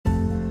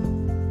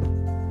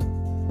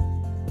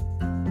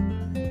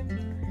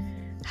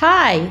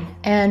Hi,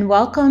 and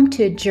welcome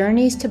to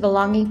Journeys to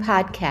Belonging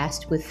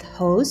podcast with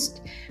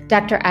host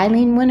Dr.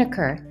 Eileen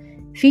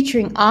Winokur,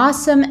 featuring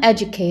awesome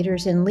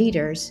educators and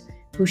leaders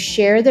who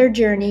share their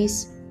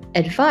journeys,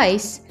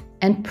 advice,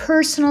 and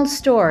personal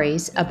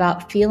stories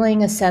about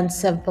feeling a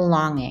sense of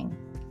belonging.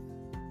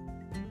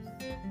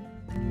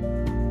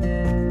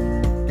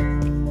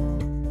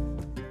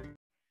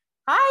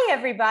 Hi,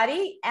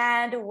 everybody,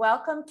 and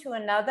welcome to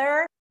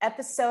another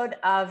episode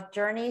of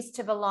Journeys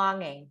to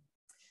Belonging.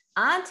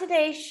 On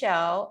today's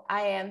show,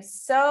 I am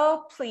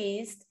so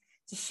pleased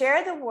to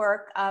share the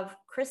work of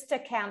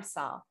Krista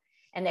Kamsal,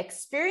 an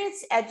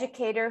experienced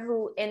educator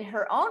who, in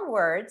her own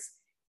words,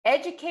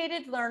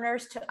 educated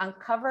learners to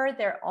uncover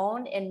their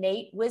own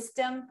innate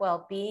wisdom,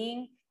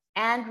 well-being,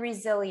 and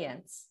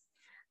resilience.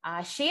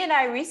 She and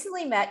I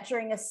recently met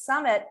during a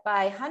summit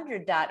by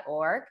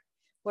 100.org,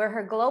 where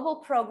her global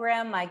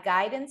program, My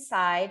Guide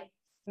Inside,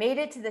 made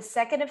it to the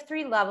second of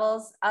 3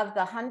 levels of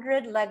the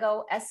 100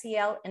 LEGO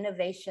SEL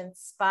Innovation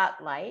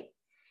Spotlight.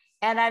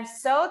 And I'm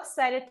so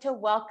excited to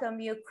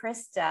welcome you,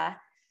 Krista.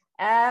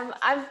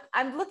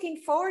 I'm looking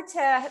forward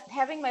to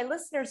having my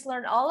listeners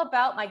learn all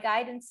about My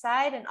Guide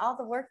Inside and all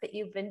the work that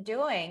you've been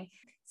doing.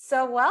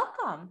 So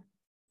welcome.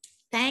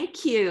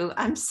 Thank you.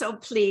 I'm so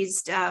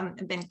pleased.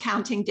 I've been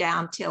counting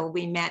down till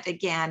we met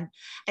again.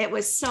 It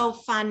was so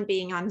fun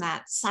being on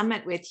that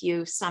summit with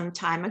you some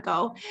time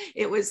ago.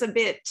 It was a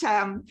bit,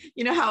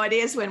 you know how it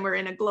is when we're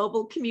in a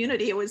global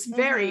community. It was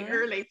very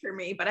early for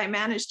me, but I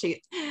managed to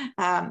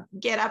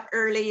get up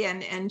early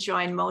and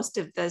join most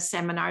of the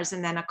seminars.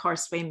 And then, of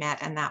course, we met,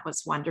 and that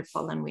was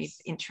wonderful. And we've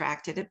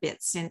interacted a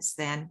bit since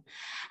then.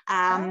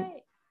 Right.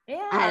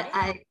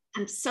 Yeah.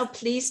 I'm so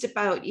pleased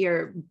about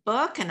your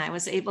book, and I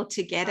was able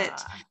to get it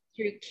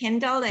through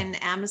Kindle in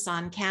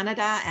Amazon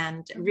Canada,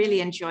 and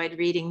really enjoyed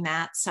reading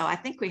that. So I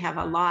think we have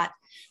a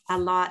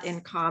lot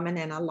in common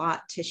and a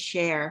lot to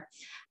share.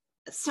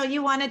 So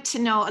you wanted to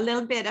know a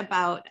little bit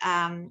about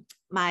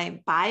my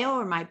bio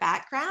or my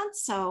background.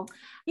 So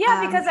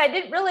yeah, because I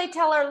didn't really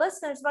tell our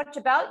listeners much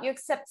about you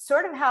except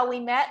sort of how we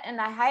met,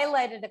 and I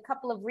highlighted a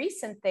couple of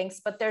recent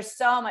things, but there's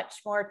so much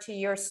more to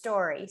your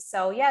story.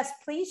 So yes,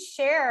 please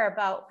share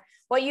about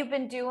what you've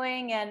been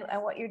doing and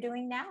what you're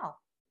doing now.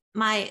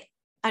 My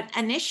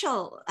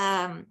initial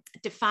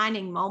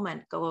defining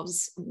moment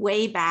goes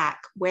way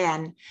back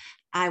when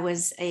I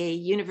was a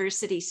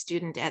university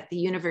student at the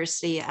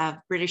University of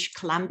British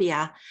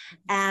Columbia,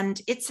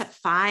 and it's a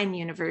fine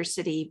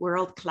university,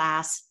 world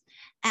class.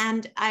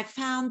 And I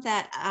found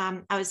that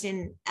I was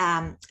in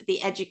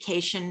the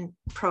education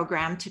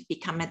program to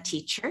become a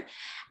teacher.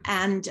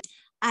 And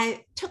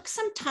I took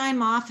some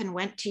time off and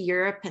went to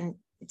Europe and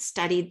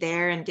studied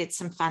there and did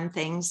some fun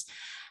things,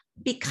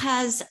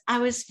 because I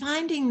was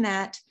finding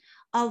that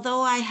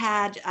although I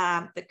had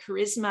the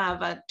charisma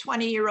of a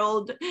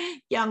 20-year-old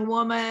young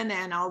woman,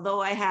 and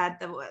although I had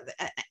the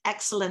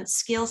excellent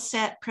skill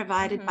set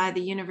provided by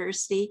the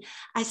university,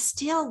 I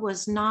still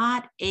was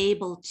not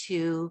able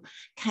to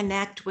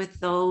connect with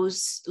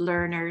those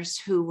learners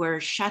who were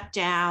shut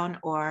down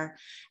or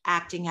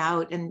acting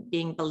out and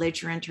being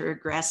belligerent or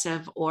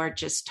aggressive, or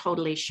just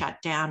totally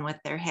shut down with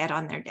their head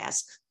on their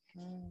desk.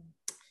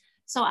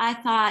 So I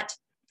thought,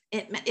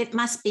 it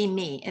must be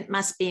me. It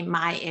must be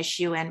my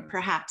issue, and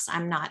perhaps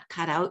I'm not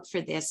cut out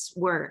for this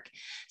work.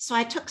 So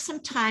I took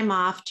some time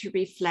off to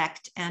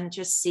reflect and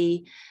just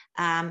see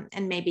and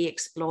maybe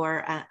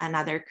explore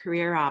another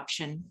career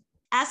option.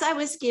 As I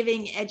was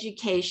giving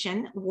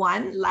education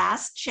one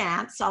last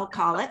chance, I'll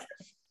call it,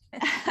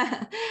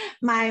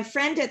 my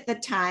friend at the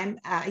time,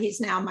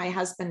 he's now my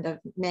husband of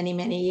many,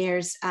 many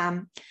years,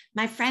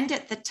 my friend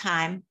at the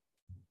time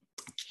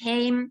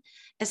came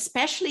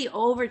especially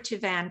over to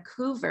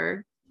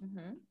Vancouver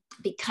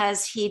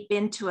because he'd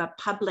been to a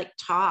public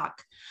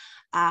talk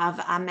of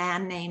a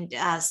man named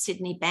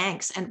Sydney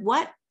Banks. And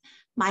what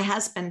my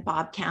husband,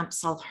 Bob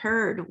Kamsal,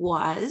 heard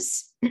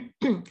was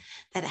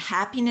that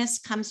happiness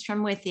comes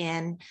from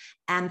within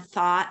and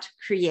thought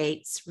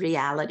creates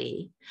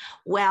reality.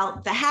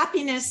 Well, the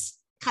happiness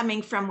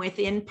coming from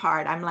within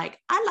part, I'm like,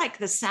 I like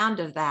the sound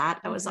of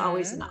that. I was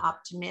always an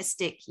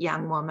optimistic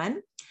young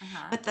woman.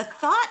 But the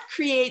thought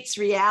creates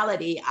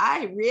reality.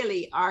 I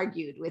really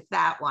argued with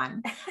that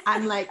one.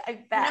 I'm like,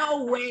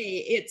 no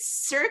way, it's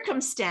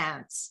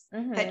circumstance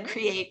that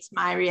creates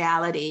my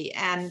reality.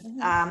 And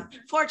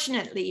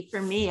fortunately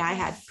for me, I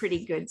had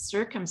pretty good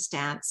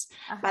circumstance,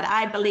 but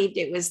I believed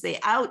it was the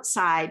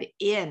outside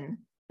in.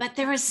 But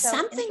there was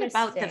something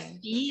about the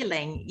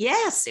feeling.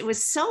 Yes, it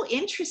was so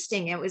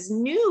interesting. It was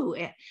new.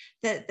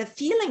 The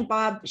feeling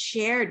Bob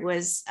shared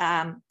was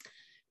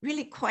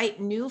really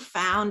quite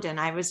newfound, and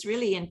I was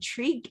really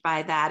intrigued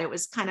by that. It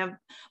was kind of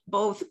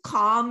both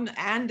calm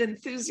and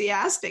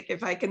enthusiastic,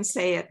 if I can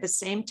say, at the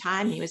same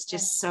time. He was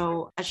just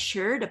so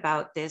assured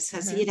about this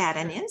because he'd had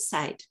an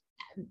insight.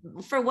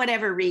 For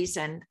whatever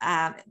reason,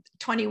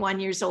 21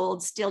 years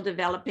old, still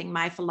developing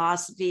my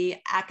philosophy,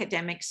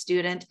 academic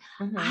student,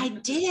 I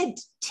did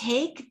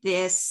take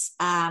this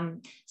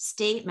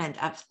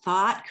statement of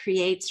thought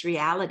creates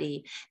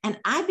reality, and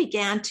I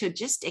began to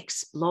just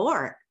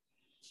explore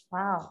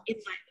Wow.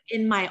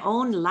 in my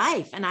own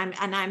life. And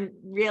I'm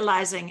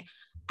realizing,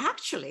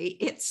 actually,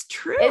 it's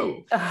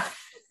true.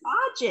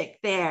 Logic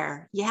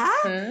there. Yeah.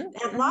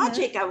 The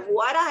logic of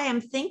what I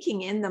am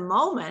thinking in the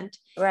moment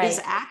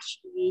is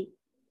actually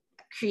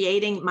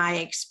creating my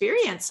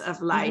experience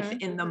of life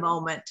in the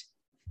moment.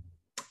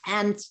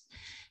 And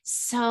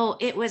so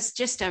it was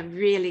just a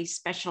really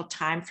special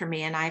time for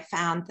me. And I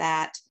found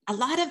that a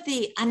lot of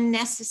the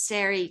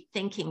unnecessary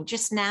thinking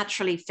just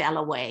naturally fell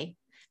away,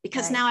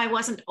 because now I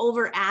wasn't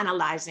over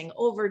analyzing,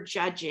 over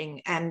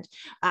judging, and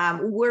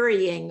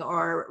worrying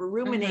or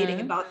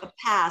ruminating about the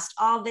past.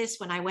 All this,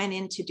 when I went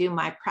in to do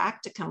my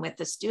practicum with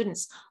the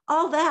students,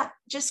 all that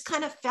just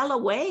kind of fell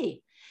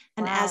away.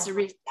 And as a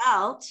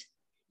result,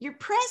 you're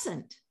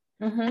present.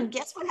 And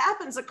guess what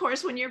happens, of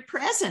course, when you're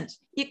present?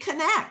 You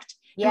connect.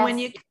 Yes. And when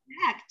you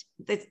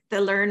connect,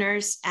 the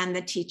learners and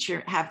the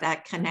teacher have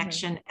that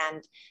connection,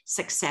 and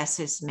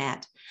success is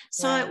met.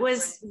 So it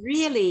was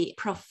really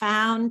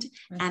profound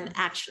and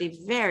actually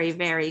very,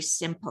 very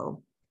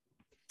simple.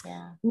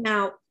 Yeah.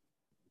 Now,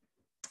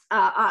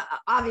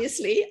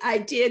 obviously, I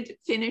did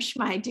finish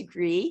my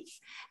degree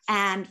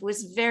and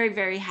was very,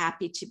 very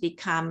happy to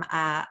become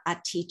a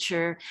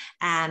teacher.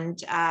 And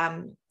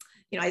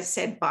I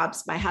said,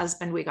 Bob's my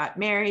husband. We got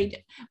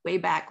married way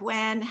back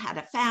when, had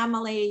a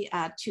family,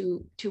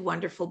 two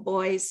wonderful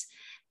boys.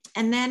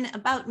 And then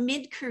about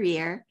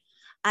mid-career,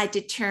 I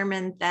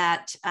determined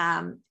that,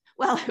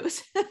 it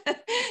was,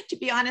 to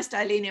be honest,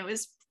 Eileen, it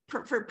was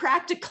for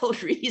practical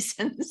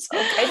reasons.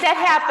 Okay, that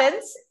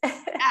happens.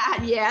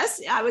 Yes,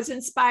 I was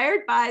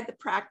inspired by the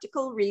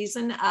practical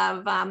reason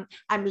of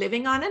I'm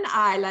living on an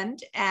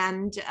island,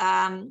 and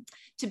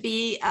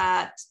to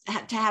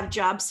have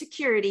job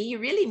security, you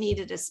really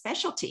needed a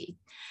specialty.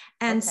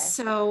 And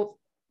so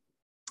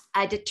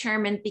I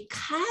determined,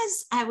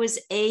 because I was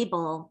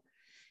able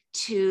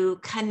to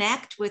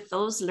connect with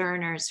those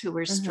learners who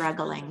were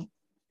struggling,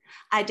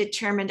 I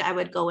determined I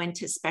would go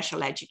into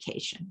special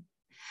education.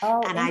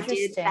 Oh, and I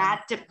did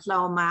that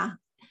diploma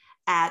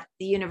at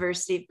the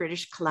University of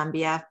British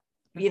Columbia.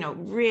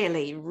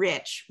 Really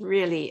rich,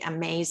 really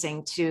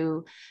amazing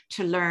to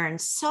learn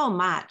so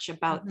much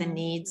about the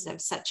needs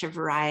of such a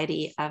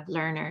variety of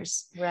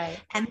learners. Right.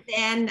 And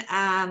then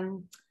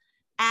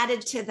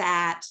added to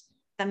that,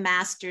 the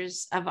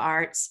Masters of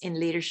Arts in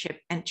Leadership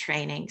and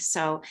Training.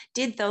 So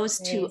did those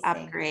two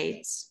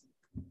upgrades.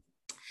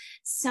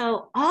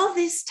 So all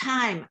this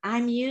time,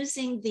 I'm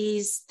using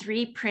these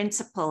 3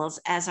 principles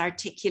as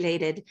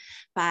articulated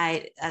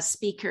by a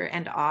speaker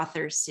and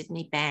author,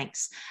 Sydney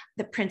Banks: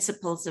 the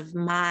principles of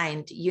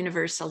mind,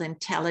 universal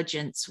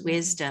intelligence,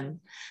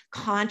 wisdom,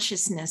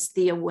 consciousness,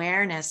 the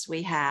awareness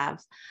we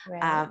have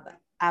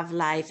of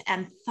life,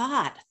 and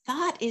thought.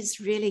 Thought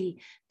is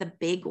really the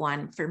big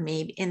one for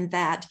me, in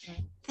that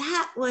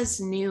that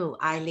was new,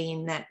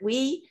 Eileen, that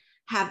we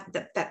have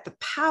that the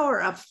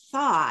power of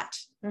thought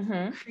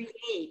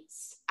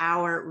creates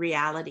our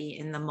reality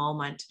in the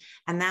moment.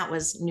 And that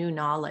was new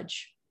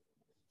knowledge.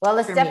 Well,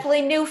 it's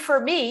definitely new for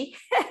me.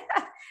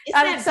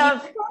 Yes,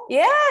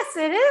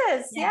 it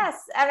is. Yeah. Yes.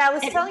 And I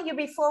was telling you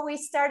before we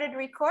started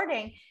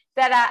recording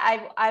that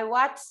I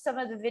watched some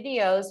of the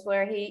videos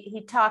where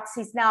he talks.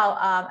 He's now,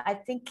 I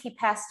think he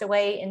passed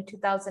away in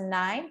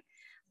 2009,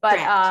 but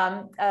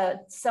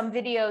some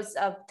videos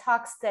of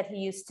talks that he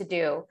used to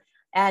do.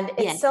 And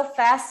it's so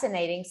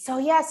fascinating. So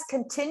yes,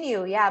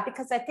 continue. Yeah,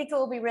 because I think it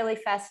will be really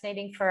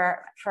fascinating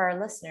for our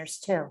listeners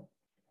too.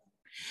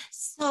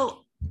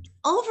 So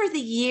over the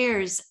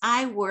years,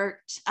 I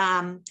worked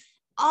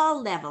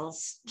all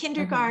levels,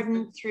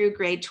 kindergarten through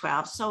grade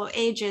 12. So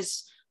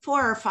ages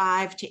 4 or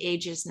 5 to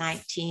ages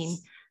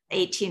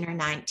 18 or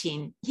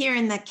 19 here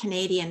in the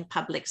Canadian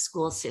public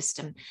school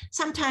system.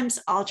 Sometimes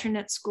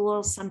alternate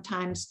schools,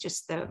 sometimes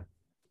just the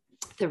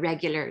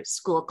regular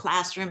school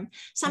classroom.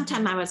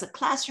 Sometimes I was a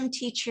classroom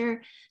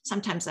teacher.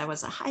 Sometimes I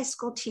was a high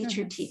school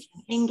teacher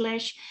teaching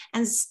English.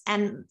 And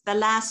the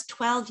last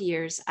 12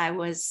 years, I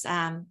was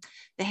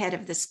the head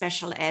of the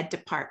special ed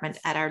department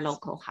at our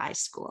local high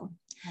school.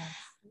 Yes.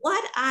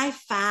 What I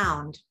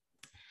found,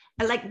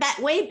 like that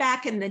way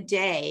back in the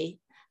day,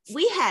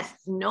 we had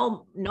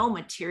no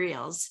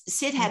materials.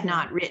 Sid had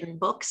not written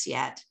books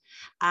yet.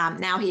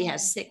 Now he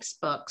has 6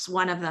 books.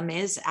 One of them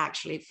is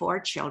actually for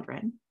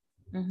children.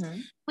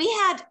 We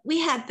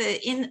had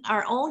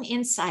our own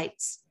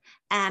insights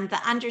and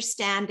the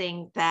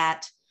understanding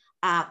that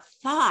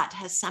thought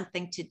has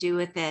something to do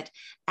with it,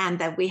 and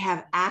that we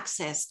have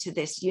access to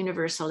this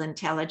universal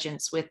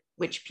intelligence, with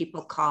which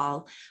people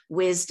call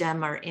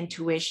wisdom or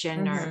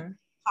intuition, or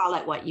call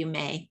it what you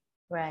may.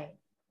 Right.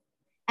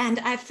 And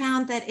I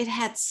found that it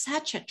had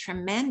such a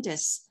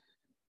tremendous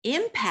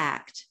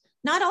impact,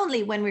 not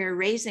only when we were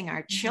raising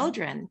our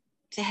children,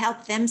 to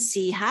help them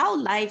see how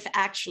life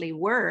actually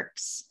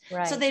works,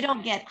 so they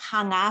don't get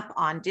hung up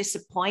on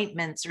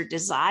disappointments or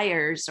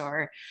desires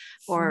or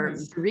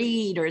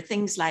greed or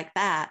things like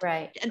that.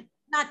 Right. And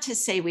not to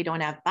say we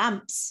don't have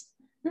bumps.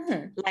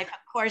 Life,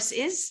 of course,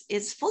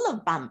 is full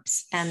of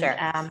bumps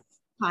and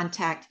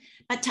contact,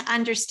 but to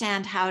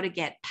understand how to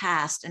get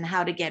past and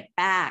how to get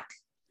back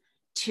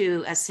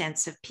to a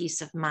sense of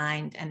peace of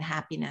mind and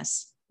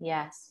happiness.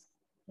 Yes.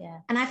 Yeah.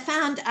 And I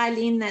found,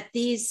 Eileen, that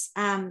these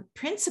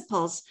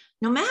principles,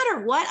 no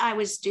matter what I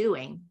was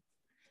doing,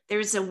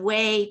 there's a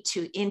way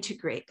to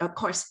integrate. Of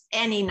course,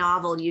 any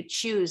novel you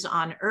choose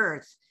on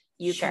earth,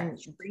 you can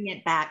bring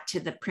it back to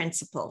the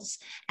principles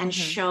and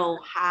show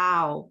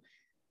how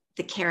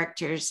the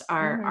characters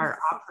are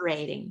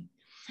operating.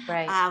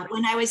 Right.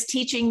 When I was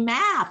teaching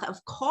math,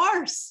 of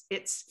course,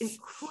 it's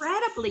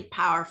incredibly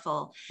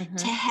powerful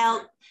to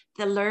help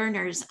the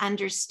learners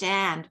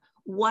understand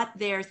what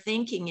their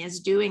thinking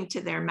is doing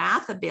to their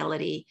math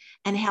ability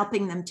and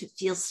helping them to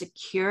feel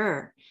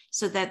secure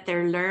so that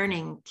their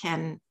learning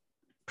can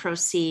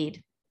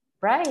proceed.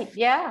 Right.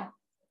 Yeah.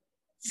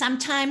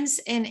 Sometimes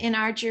in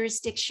our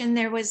jurisdiction,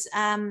 there was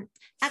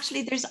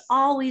actually, there's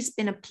always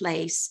been a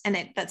place, and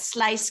that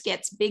slice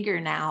gets bigger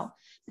now,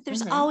 but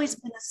there's always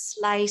been a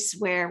slice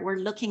where we're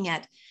looking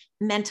at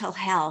mental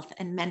health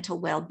and mental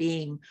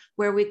well-being,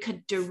 where we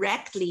could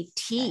directly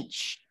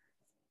teach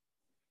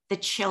the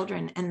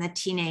children and the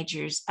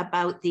teenagers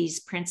about these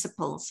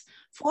principles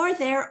for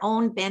their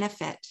own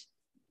benefit.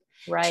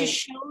 Right. To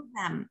show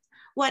them.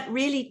 What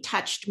really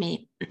touched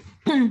me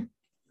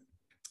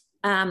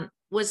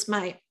was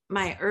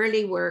my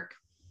early work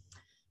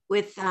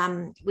with,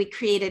 we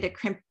created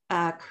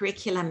a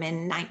curriculum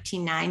in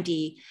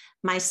 1990,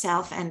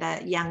 myself and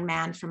a young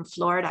man from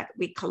Florida,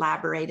 we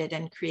collaborated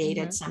and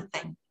created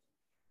something.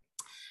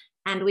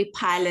 And we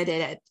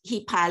piloted it.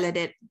 He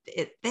piloted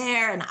it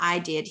there and I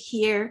did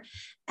here.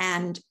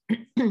 And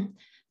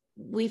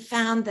we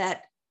found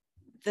that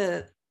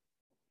the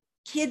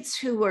kids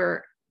who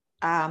were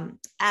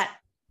at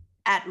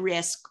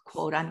risk,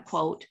 quote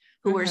unquote,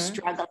 who were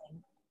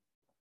struggling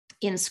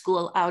in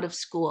school, out of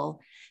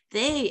school,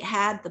 they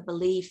had the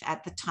belief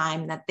at the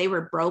time that they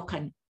were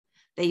broken.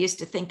 They used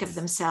to think of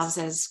themselves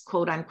as,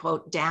 quote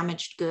unquote,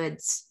 damaged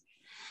goods.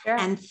 Sure.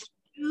 And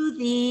through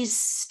these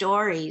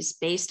stories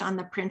based on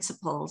the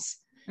principles,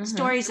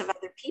 stories of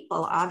other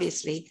people,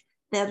 obviously,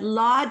 the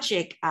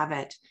logic of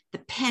it, the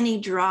penny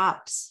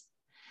drops.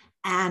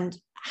 And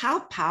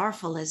how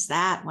powerful is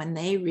that when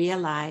they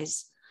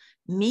realize,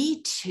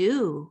 me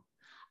too,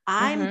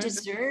 I'm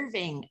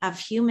deserving of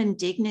human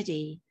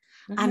dignity.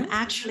 I'm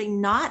actually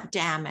not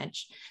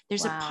damaged.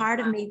 There's a part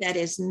of me that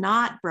is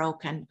not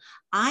broken.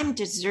 I'm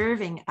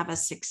deserving of a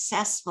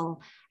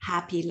successful,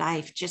 happy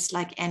life, just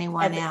like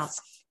anyone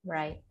else.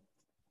 Right.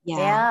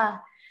 Yeah.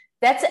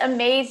 That's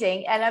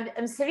amazing. And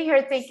I'm sitting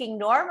here thinking,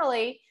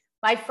 normally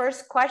my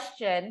first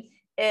question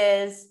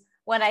is,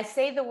 when I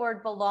say the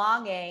word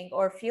belonging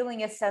or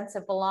feeling a sense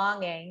of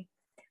belonging,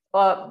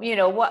 you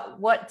know,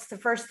 what's the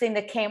first thing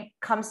that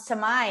comes to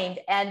mind?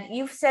 And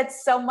you've said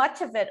so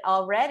much of it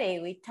already.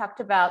 We talked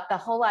about the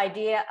whole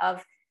idea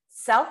of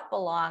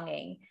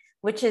self-belonging,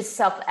 which is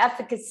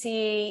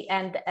self-efficacy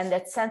and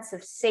that sense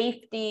of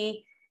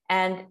safety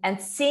and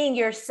seeing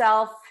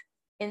yourself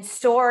in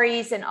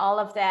stories and all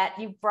of that.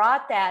 You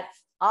brought that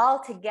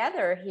all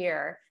together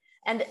here.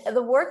 And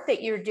the work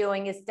that you're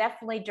doing is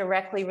definitely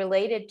directly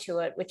related to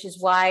it, which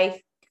is why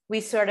we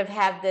sort of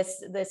have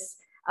this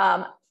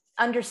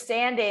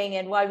understanding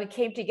and why we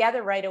came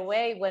together right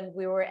away when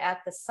we were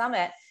at the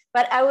summit.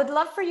 But I would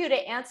love for you to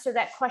answer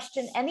that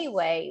question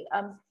anyway,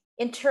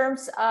 in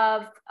terms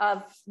of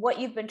what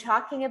you've been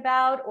talking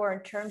about, or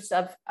in terms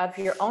of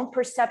your own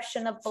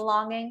perception of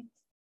belonging.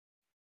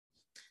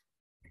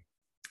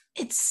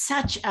 It's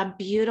such a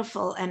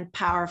beautiful and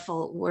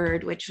powerful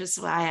word, which was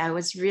why I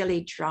was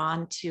really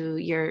drawn to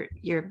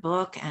your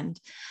book and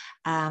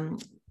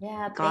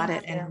got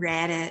it and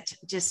read it,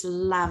 just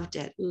loved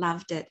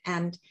it.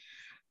 And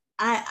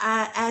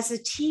I as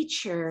a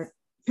teacher,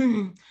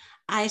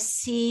 I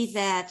see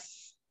that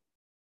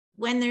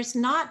when there's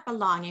not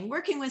belonging,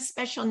 working with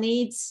special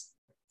needs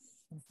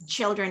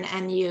children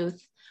and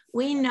youth,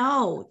 we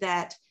know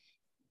that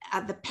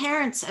the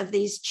parents of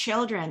these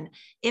children,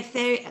 if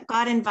they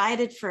got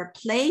invited for a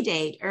play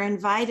date or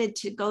invited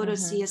to go to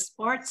see a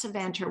sports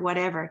event or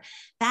whatever,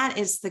 that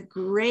is the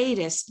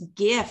greatest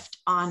gift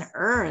on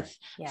earth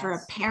for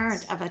a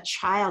parent of a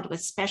child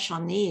with special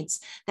needs,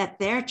 that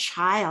their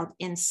child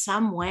in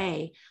some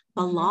way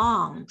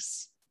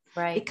belongs.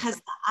 Right. Because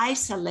the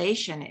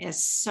isolation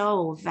is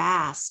so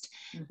vast.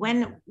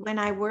 When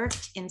I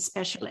worked in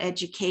special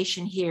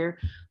education here,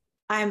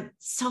 I'm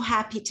so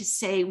happy to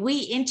say we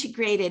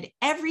integrated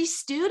every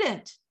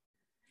student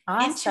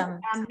into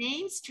a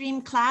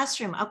mainstream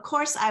classroom. Of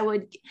course, I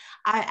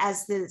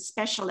as the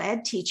special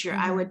ed teacher,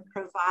 I would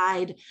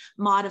provide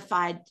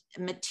modified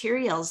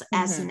materials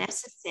as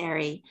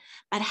necessary.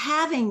 But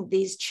having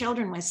these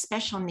children with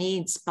special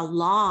needs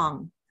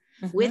belong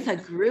with a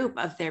group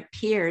of their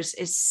peers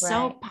is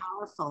so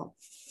powerful.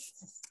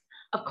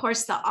 Of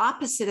course, the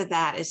opposite of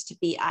that is to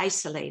be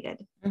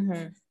isolated.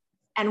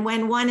 And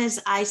when one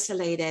is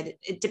isolated,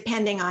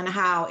 depending on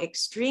how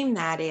extreme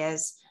that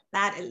is,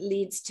 that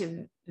leads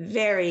to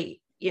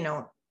very,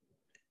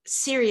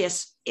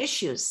 serious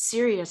issues,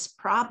 serious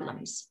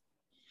problems.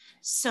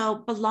 So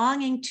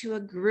belonging to a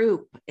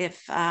group,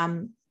 if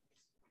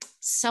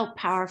so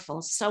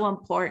powerful, so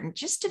important,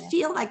 just to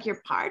feel like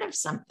you're part of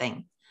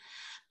something.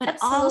 But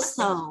Absolutely.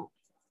 also,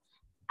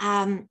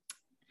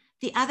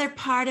 the other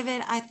part of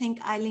it, I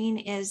think, Eileen,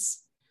 is,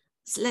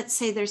 let's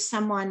say there's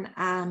someone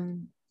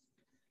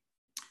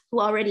who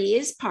already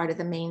is part of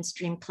the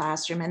mainstream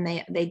classroom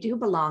and they do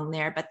belong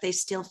there, but they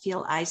still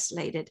feel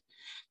isolated.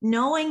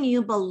 Knowing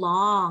you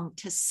belong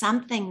to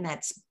something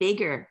that's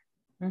bigger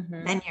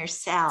than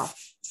yourself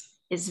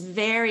is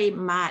very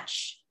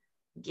much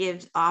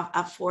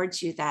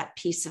affords you that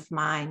peace of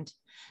mind.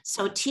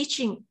 So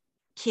teaching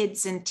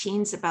kids and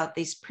teens about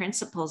these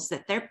principles,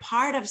 that they're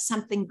part of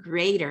something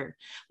greater.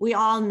 We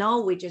all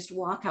know we just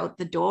walk out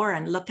the door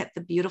and look at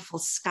the beautiful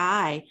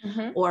sky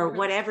or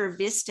whatever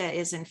vista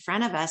is in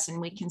front of us, and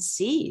we can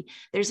see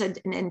there's an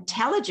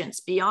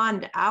intelligence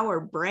beyond our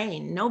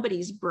brain.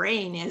 Nobody's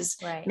brain is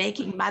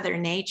making Mother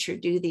Nature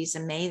do these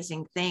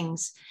amazing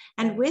things.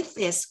 And with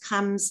this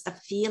comes a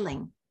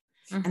feeling.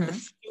 And the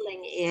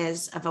feeling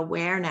is of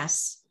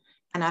awareness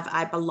and of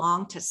I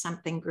belong to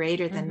something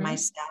greater than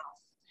myself.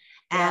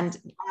 And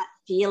that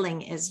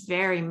feeling is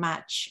very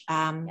much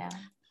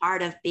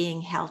part of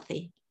being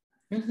healthy.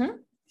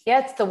 Yeah,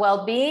 it's the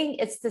well-being,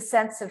 it's the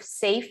sense of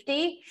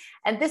safety.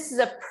 And this is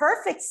a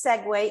perfect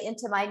segue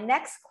into my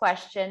next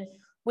question,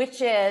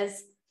 which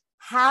is,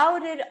 how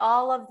did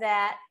all of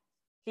that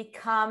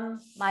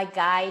become my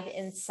guide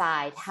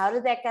inside? How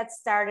did that get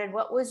started?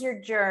 What was your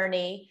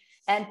journey?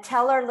 And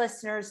tell our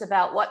listeners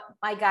about what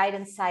my guide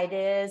inside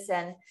is.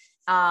 And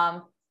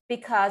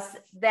because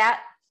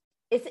that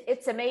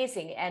it's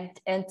amazing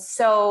and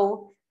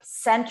so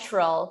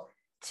central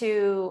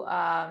to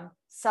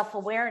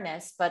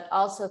self-awareness, but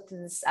also to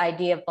this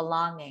idea of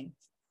belonging.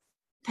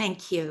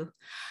 Thank you.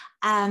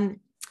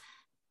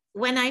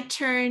 When I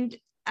turned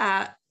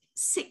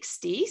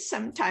 60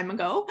 some time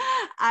ago,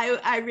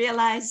 I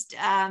realized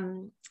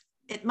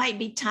it might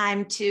be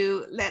time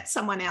to let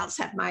someone else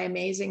have my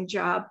amazing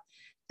job.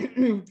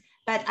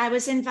 But I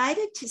was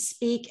invited to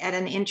speak at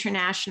an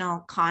international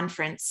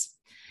conference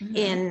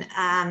in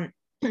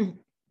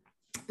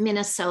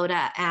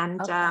Minnesota,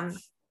 and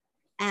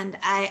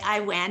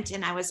I went,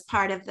 and I was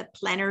part of the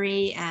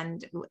plenary,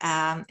 and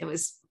it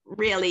was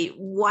really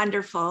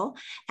wonderful.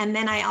 And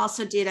then I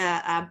also did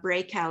a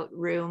breakout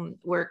room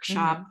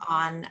workshop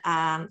on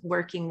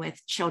working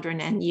with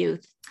children and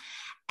youth.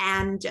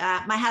 And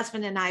my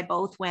husband and I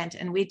both went,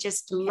 and we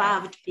just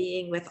loved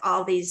being with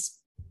all these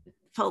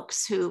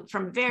folks who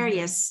from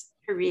various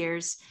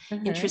careers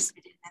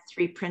interested in the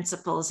three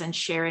principles and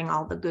sharing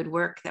all the good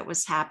work that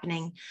was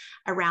happening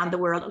around the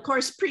world. Of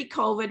course,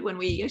 pre-COVID, when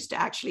we used to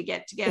actually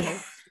get together.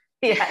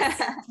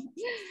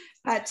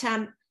 But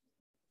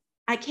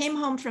I came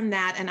home from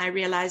that and I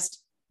realized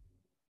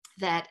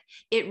that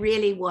it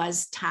really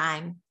was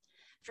time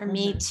for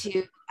me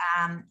to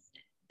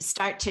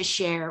start to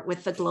share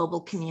with the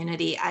global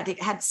community. I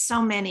had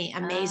so many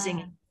amazing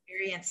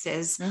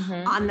experiences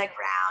on the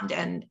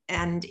ground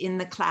and in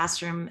the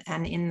classroom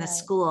and in the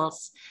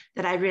schools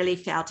that I really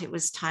felt it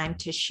was time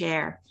to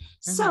share.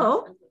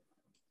 So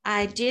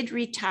I did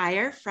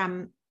retire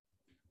from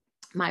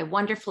my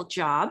wonderful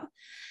job.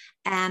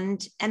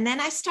 And then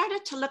I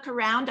started to look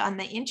around on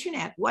the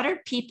internet. What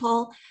are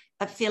people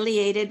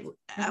affiliated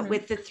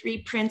with the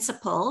three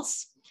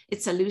principles?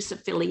 It's a loose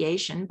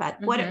affiliation,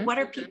 but what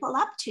are people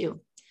up to?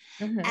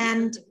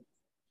 And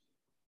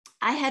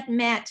I had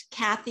met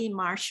Kathy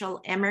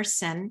Marshall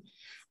Emerson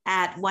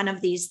at one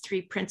of these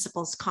three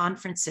principles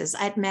conferences.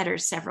 I'd met her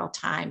several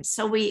times.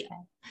 So we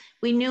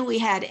knew we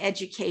had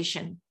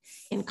education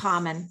in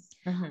common.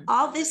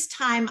 All this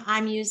time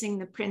I'm using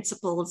the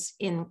principles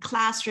in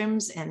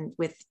classrooms and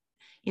with,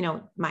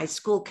 my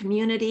school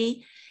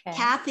community.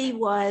 Kathy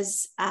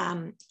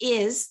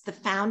is the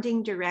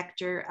founding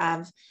director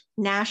of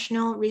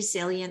National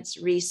Resilience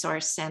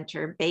Resource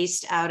Center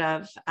based out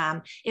of,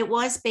 it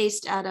was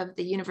based out of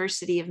the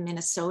University of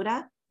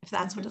Minnesota, if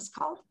that's what it's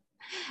called.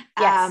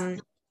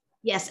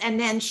 Yes. And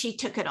then she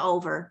took it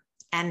over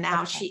and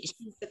now she's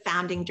the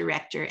founding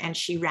director and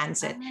she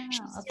runs it.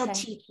 She still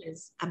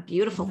teaches a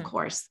beautiful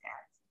course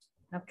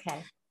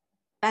there.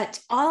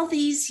 But all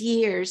these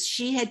years,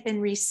 she had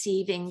been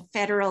receiving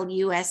federal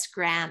US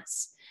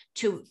grants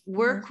to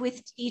work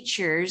with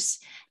teachers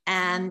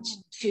and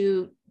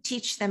to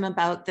teach them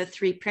about the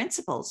three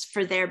principles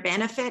for their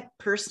benefit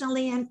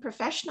personally and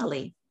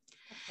professionally.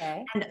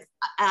 And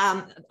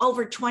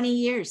over 20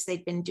 years,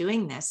 they've been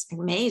doing this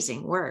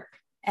amazing work.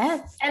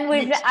 And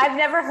I've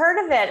never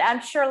heard of it. I'm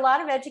sure a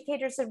lot of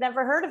educators have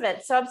never heard of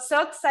it. So I'm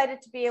so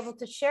excited to be able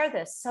to share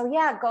this. So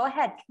yeah, go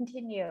ahead,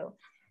 continue.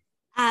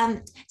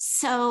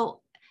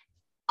 So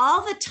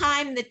all the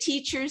time the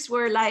teachers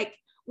were like,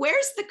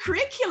 where's the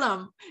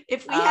curriculum?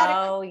 If we had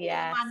a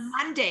curriculum on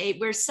Monday,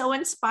 we're so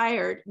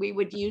inspired, we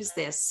would use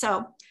this.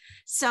 So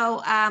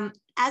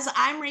as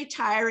I'm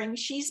retiring,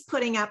 she's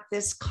putting up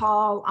this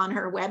call on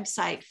her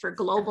website for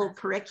global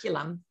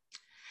curriculum.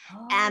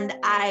 And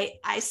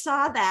I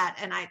saw that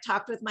and I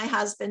talked with my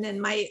husband and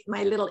my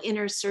little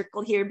inner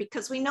circle here,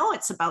 because we know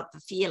it's about the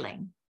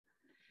feeling.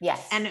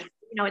 Yes. And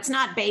it's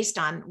not based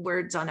on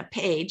words on a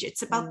page.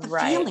 It's about the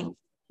feeling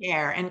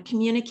share and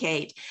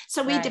communicate.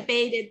 So we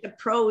debated the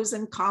pros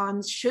and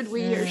cons. Should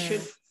we or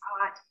should we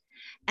not?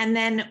 And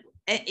then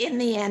in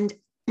the end,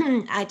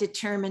 I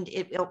determined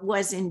it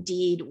was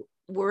indeed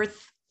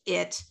worth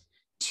it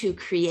to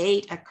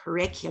create a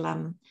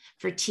curriculum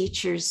for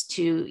teachers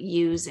to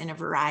use in a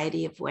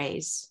variety of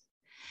ways.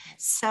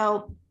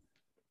 So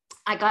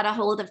I got a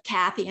hold of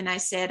Kathy and I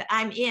said,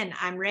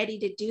 I'm ready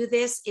to do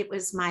this. It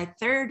was my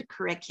third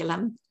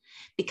curriculum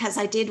because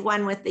I did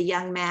one with the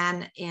young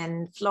man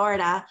in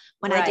Florida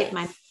when I did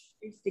my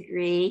master's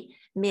degree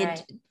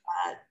mid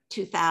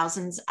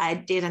 2000s. I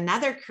did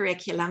another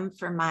curriculum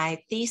for my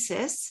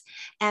thesis,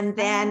 and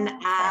then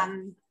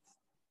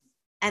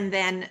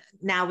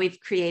now we've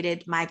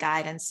created My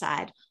Guidance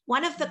Side.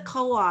 One of the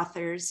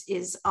co-authors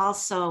is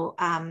also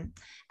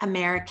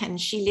American.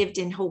 She lived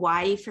in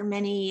Hawaii for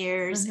many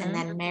years and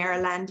then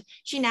Maryland.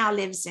 She now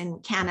lives in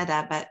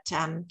Canada, but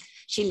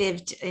she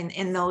lived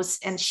in those,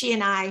 and she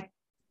and I,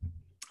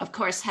 of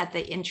course, had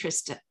the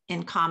interest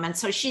in common.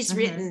 So she's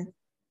written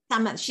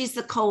she's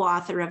the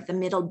co-author of the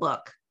middle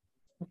book.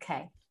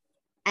 Okay.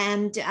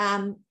 And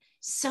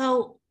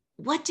so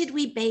what did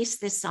we base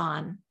this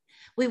on?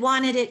 We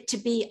wanted it to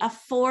be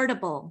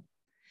affordable,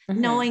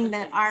 knowing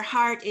that our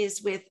heart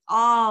is with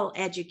all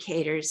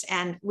educators,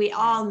 and we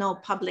all know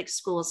public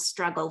schools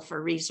struggle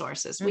for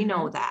resources. We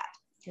know that.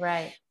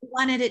 Right. We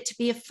wanted it to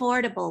be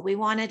affordable. We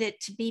wanted it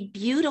to be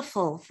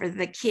beautiful for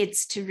the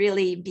kids to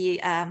really be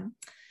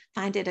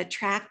find it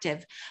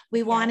attractive.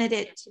 We wanted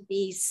it to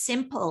be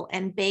simple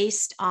and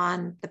based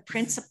on the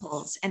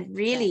principles, and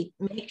really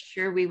make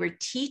sure we were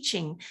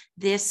teaching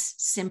this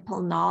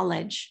simple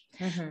knowledge.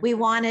 We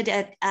wanted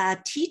a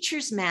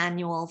teacher's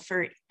manual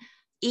for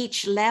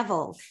each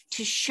level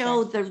to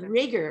show the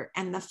rigor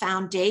and the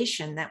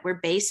foundation that we're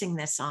basing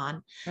this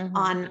on.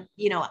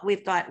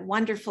 We've got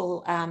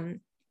wonderful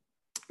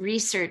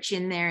research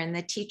in there in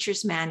the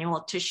teacher's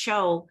manual to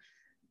show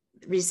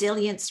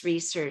resilience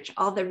research,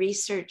 all the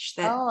research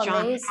that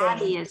John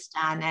Hattie has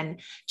done, and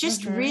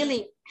just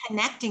really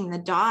connecting the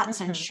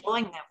dots and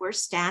showing that we're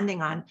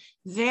standing on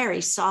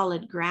very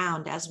solid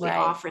ground as we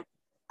offer it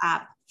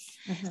up.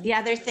 The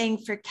other thing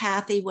for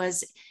Kathy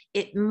was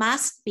it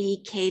must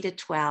be K to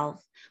 12.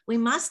 We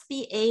must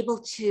be able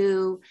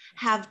to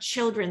have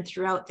children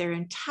throughout their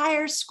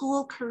entire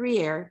school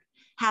career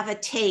have a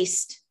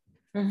taste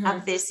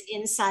of this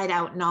inside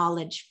out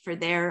knowledge for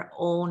their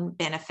own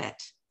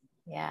benefit.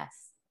 Yes.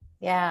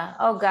 Yeah.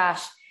 Oh,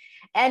 gosh.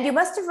 And you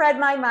must have read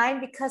my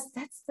mind, because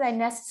that's my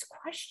next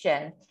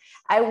question.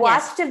 I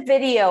watched a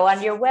video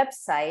on your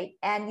website,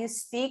 and you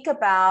speak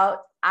about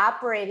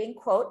operating,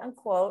 quote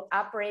unquote,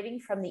 operating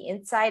from the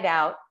inside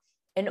out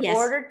in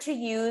order to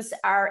use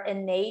our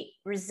innate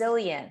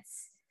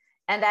resilience.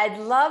 And I'd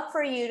love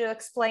for you to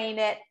explain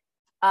it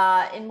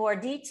in more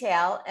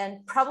detail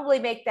and probably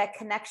make that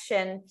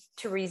connection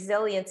to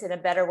resilience in a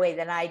better way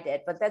than I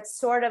did. But that's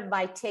sort of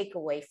my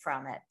takeaway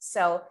from it.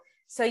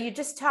 So you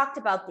just talked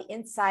about the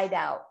inside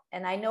out,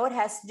 and I know it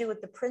has to do with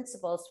the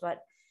principles, but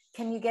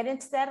can you get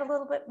into that a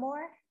little bit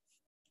more?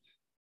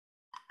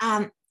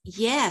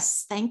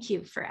 Yes, thank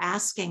you for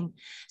asking.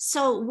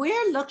 So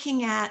we're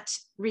looking at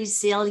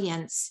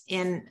resilience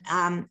in,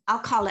 I'll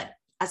call it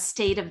a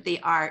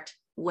state-of-the-art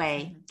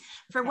way.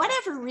 For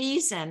whatever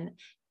reason,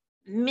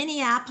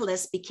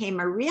 Minneapolis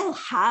became a real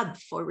hub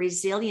for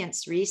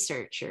resilience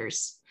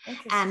researchers.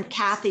 And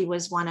Kathy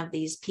was one of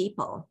these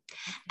people.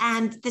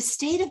 And the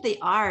state of the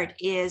art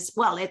is,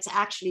 well, it's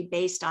actually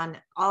based on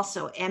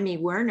also Emmy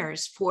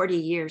Werner's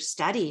 40-year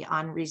study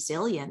on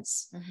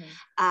resilience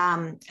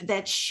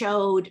that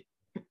showed,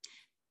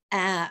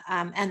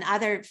 and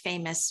other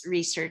famous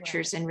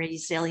researchers in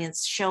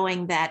resilience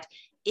showing that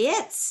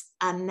it's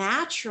a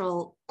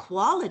natural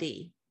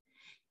quality.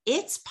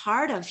 It's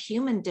part of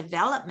human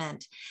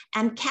development.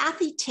 And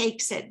Kathy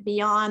takes it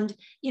beyond,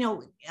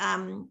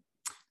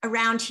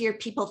 around here,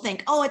 people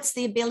think, oh, it's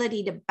the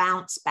ability to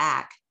bounce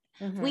back.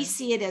 We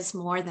see it as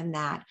more than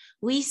that.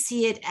 We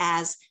see it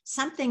as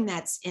something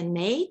that's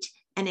innate,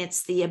 and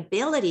it's the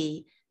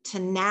ability to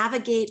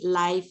navigate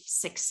life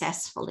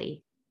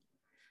successfully.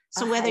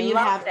 So whether you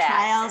have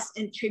trials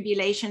and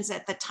tribulations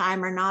at the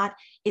time or not,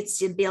 it's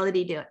the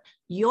ability to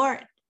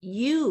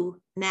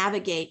you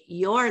navigate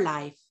your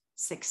life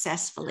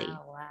successfully.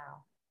 Oh,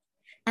 wow.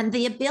 And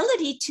the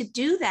ability to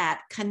do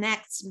that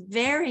connects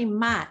very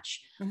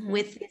much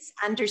with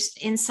this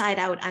inside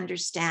out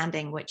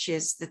understanding, which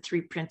is the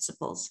three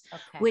principles,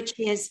 which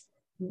is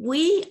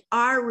we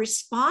are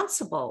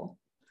responsible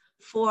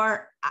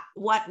for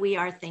what we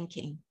are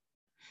thinking.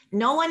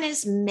 No one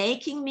is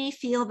making me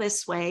feel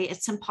this way.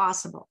 It's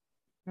impossible.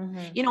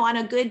 On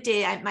a good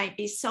day, I might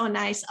be so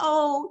nice.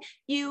 Oh,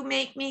 you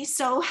make me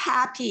so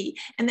happy.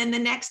 And then the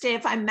next day,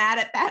 if I'm mad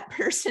at that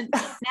person,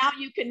 now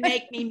you can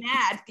make me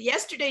mad.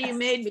 Yesterday, you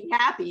made me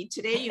happy.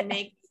 Today, you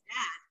make me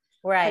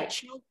mad. Right. For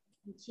children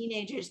and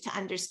teenagers to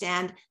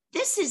understand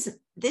this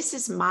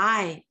is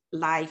my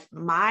life,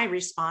 my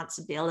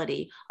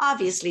responsibility.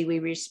 Obviously, we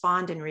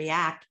respond and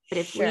react. But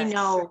if we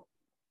know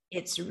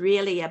it's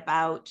really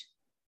about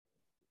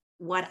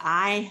what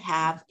I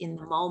have in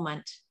the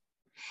moment,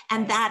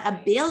 And that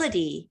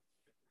ability,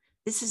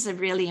 this is a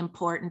really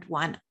important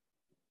one,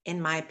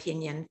 in my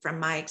opinion, from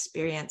my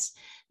experience,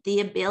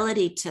 the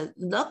ability to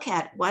look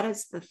at what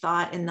is the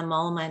thought in the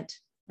moment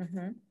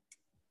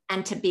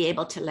and to be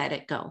able to let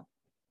it go.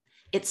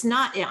 It's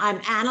not,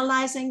 I'm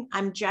analyzing,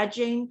 I'm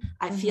judging,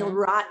 I feel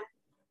rotten.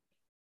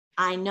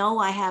 I know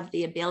I have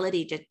the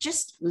ability to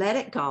just let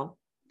it go.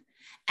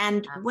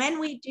 And when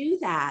we do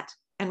that,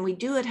 and we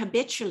do it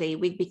habitually,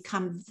 we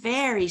become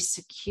very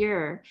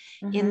secure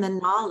in the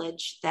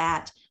knowledge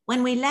that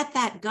when we let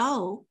that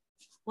go,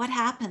 what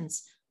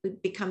happens? We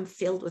become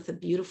filled with a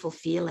beautiful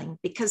feeling,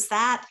 because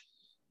that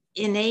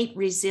innate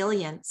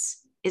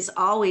resilience is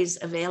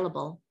always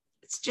available.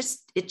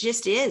 It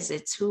just is,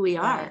 it's who we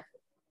are. Right.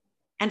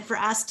 And for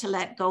us to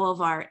let go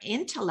of our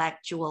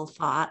intellectual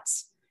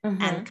thoughts and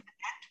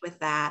connect with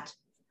that,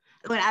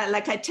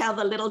 like I tell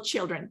the little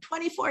children,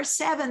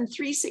 24/7,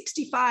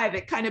 365,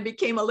 it kind of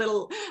became a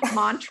little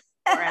mantra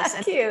for us.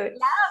 And Cute. I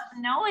love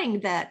knowing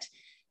that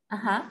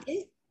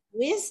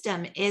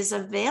wisdom is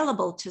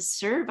available to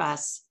serve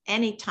us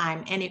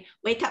anytime.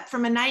 Wake up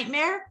from a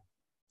nightmare,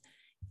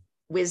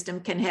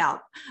 wisdom can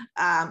help.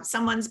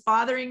 Someone's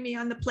bothering me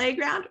on the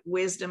playground,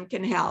 wisdom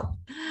can help.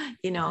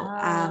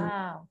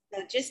 Wow.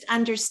 So just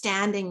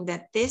understanding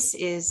that this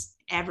is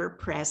ever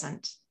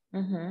present.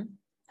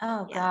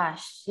 Oh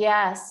gosh,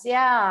 yes,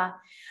 yeah.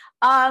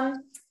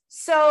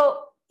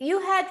 So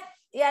you had,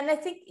 and I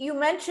think you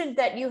mentioned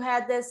that you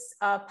had this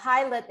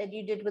pilot that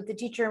you did with the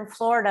teacher in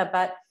Florida,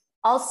 but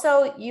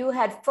also you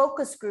had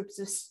focus groups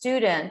of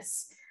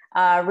students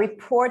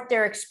report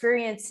their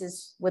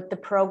experiences with the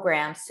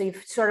program. So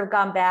you've sort of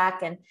gone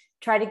back and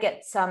tried to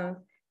get some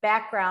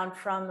background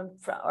from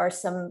or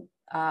some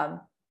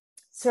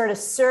sort of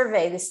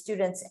survey the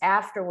students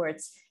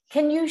afterwards.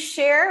 Can you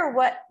share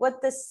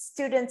what the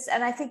students,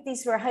 and I think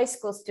these were high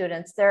school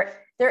students,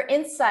 their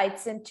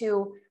insights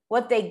into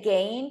what they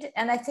gained?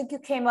 And I think you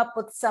came up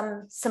with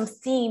some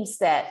themes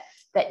that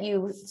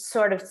you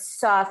sort of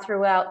saw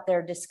throughout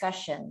their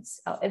discussions.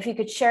 If you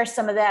could share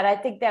some of that, I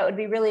think that would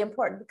be really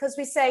important, because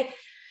we say,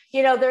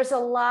 there's a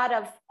lot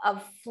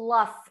of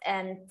fluff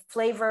and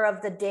flavor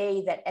of the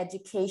day that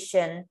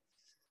education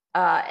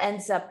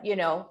ends up,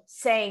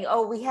 saying,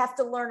 oh, we have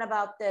to learn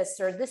about this,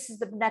 or this is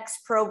the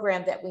next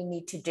program that we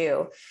need to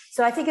do.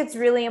 So I think it's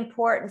really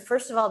important,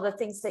 first of all, the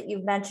things that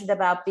you've mentioned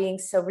about being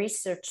so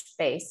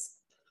research-based.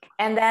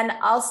 And then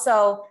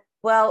also,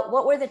 well,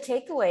 what were the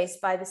takeaways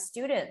by the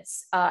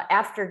students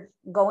after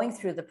going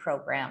through the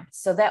program?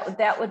 So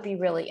that would be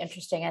really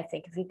interesting, I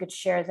think, if you could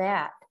share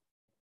that.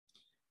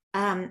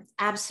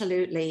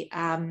 Absolutely.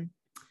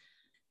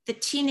 The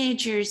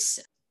teenagers,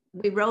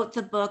 we wrote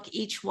the book,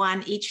 each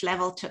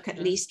level took at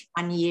least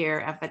 1 year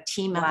of a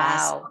team of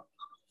us.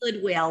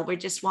 Goodwill, we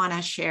just want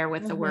to share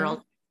with the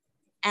world.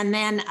 And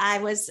then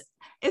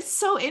it's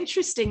so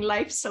interesting,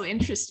 life's so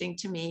interesting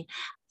to me.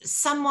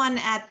 Someone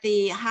at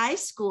the high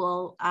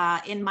school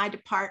in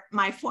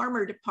my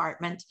former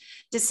department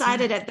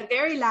decided at the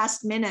very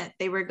last minute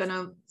they were going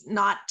to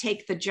not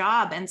take the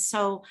job. And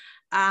so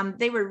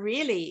they were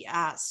really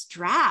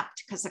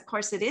strapped, because of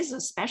course it is a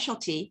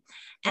specialty.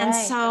 And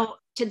so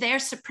to their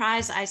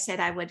surprise, I said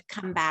I would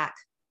come back.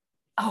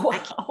 Oh, wow. I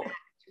came back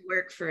to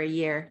work for a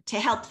year to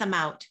help them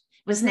out.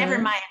 It was never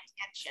my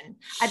intention.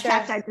 In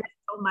fact, I did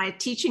my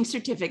teaching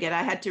certificate.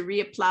 I had to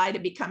reapply to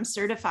become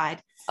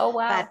certified. Oh,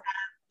 wow. But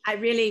I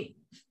really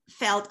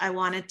felt I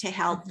wanted to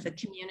help the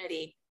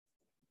community,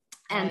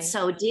 and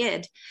so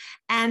did.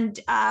 And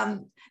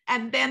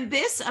then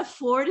this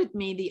afforded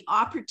me the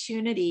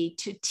opportunity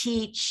to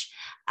teach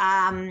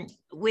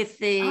with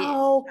the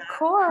of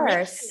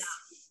course.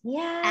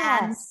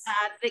 Yes.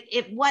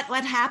 And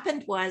what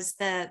happened was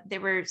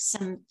there were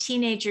some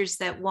teenagers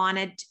that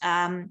wanted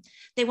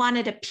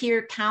a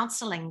peer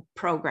counseling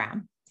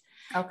program.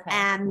 Okay.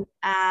 And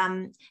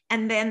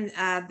then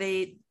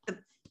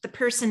the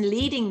person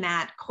leading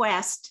that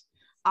quest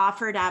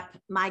offered up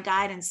My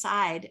Guide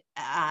Inside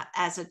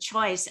as a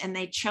choice, and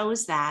they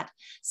chose that.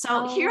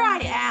 So here I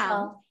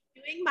am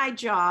doing my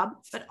job,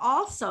 but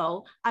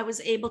also I was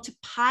able to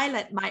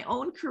pilot my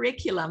own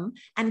curriculum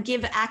and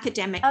give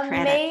academic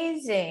credit.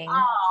 Amazing.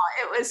 Oh,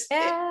 it was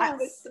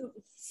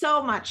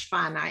so much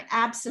fun. I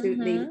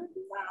absolutely loved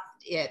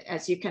it,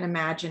 as you can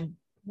imagine.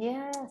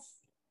 Yes.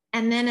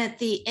 And then at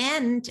the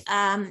end,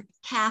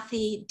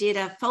 Kathy did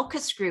a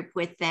focus group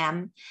with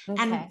them.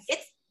 Okay. And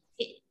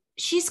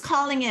she's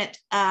calling it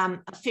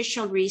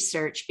official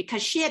research,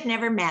 because she had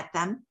never met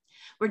them.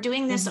 We're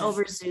doing this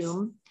over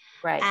Zoom.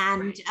 Right.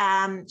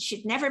 And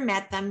she'd never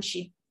met them.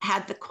 She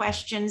had the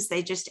questions.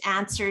 They just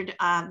answered.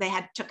 They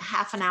took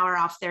half an hour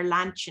off their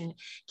lunch and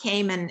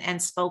came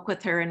and spoke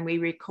with her, and we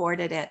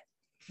recorded it.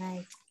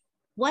 Right.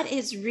 What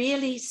is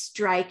really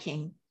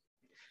striking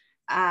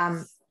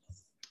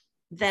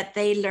that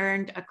they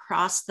learned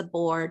across the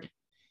board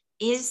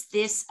is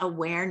this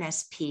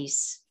awareness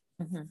piece.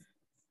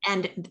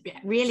 And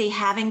really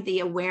having the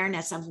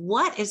awareness of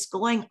what is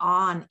going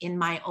on in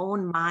my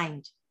own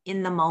mind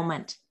in the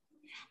moment,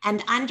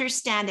 and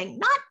understanding,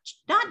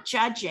 not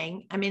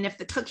judging. I mean, if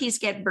the cookies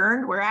get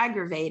burned, we're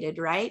aggravated,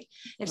 right?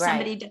 If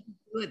somebody doesn't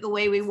do it the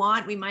way we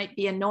want, we might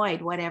be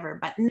annoyed, whatever,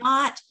 but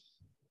not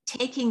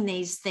taking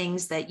these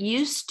things that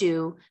used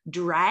to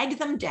drag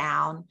them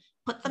down,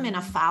 put them in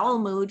a foul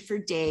mood for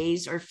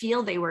days, or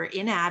feel they were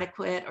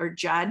inadequate or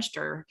judged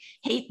or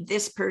hate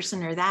this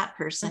person or that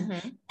person.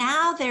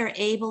 Now they're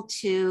able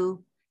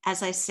to,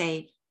 as I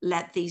say,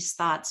 let these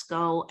thoughts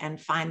go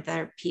and find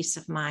their peace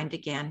of mind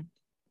again.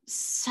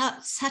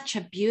 Such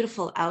a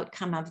beautiful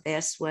outcome of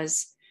this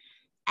was,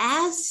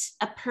 as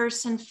a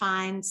person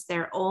finds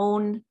their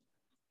own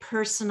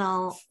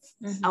personal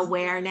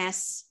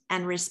awareness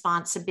and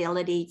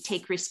responsibility,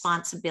 take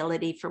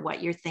responsibility for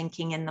what you're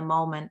thinking in the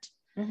moment.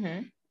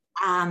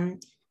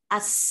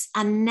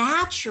 A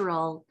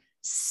natural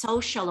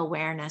social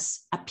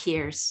awareness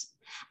appears.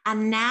 A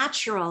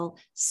natural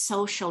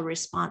social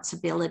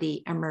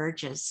responsibility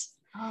emerges.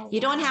 You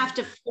don't have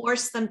to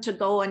force them to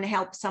go and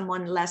help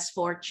someone less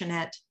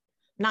fortunate.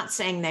 Not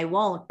saying they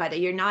won't, but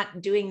you're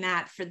not doing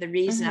that for the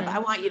reason of, I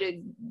want you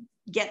to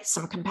get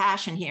some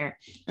compassion here.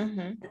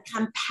 The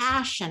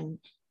compassion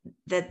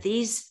that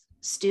these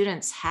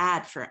students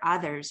had for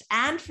others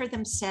and for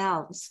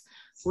themselves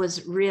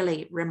was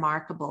really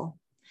remarkable.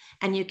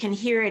 And you can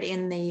hear it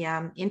in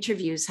the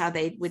interviews, how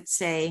they would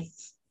say,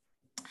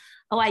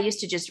 oh, I used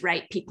to just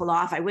write people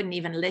off. I wouldn't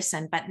even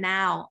listen, but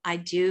now I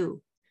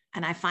do.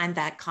 And I find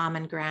that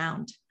common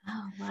ground.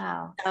 Oh,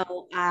 wow.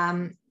 So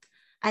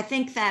I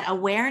think that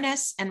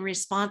awareness and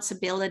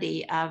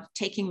responsibility of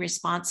taking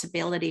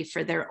responsibility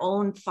for their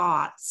own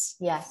thoughts,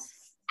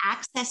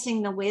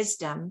 accessing the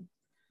wisdom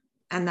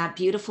and that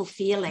beautiful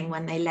feeling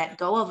when they let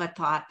go of a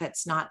thought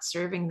that's not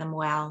serving them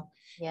well,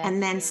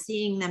 and then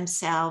seeing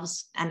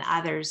themselves and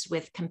others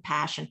with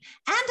compassion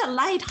and a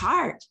light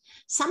heart.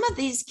 Some of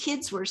these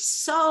kids were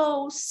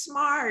so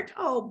smart.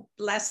 Oh,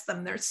 bless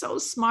them. They're so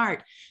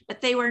smart,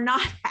 but they were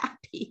not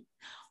happy.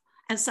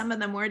 And some of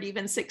them weren't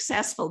even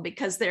successful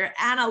because their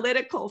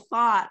analytical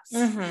thoughts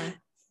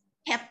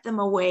kept them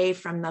away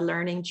from the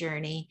learning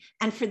journey.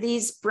 And for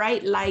these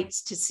bright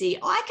lights to see,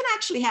 oh, I can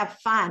actually have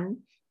fun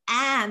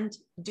and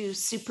do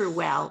super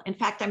well. In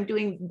fact, I'm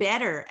doing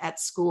better at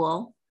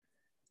school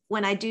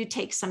when I do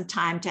take some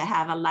time to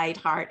have a light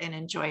heart and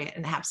enjoy it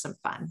and have some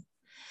fun.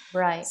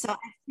 Right. So I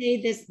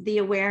say the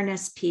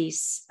awareness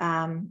piece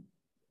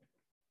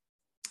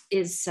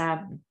is,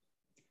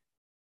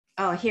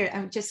 oh, here,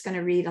 I'm just going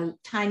to read a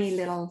tiny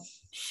little.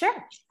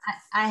 Sure.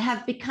 I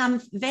have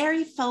become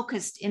very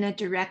focused in a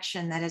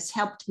direction that has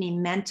helped me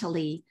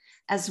mentally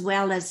as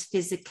well as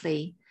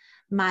physically.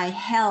 My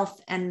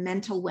health and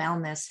mental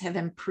wellness have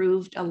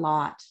improved a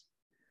lot.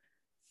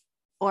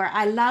 Or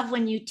I love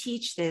when you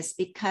teach this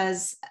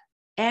because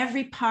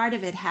every part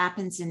of it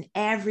happens in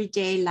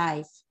everyday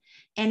life.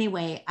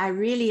 Anyway, I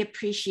really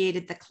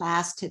appreciated the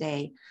class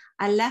today.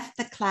 I left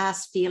the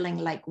class feeling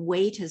like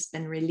weight has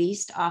been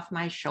released off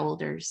my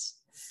shoulders.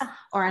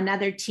 Or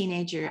another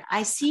teenager,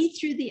 I see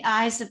through the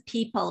eyes of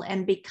people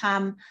and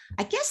become,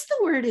 I guess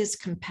the word is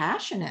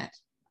compassionate.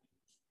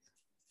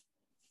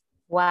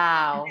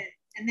 Wow.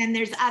 And then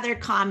there's other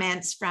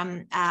comments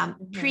from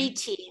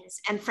preteens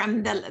and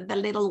from the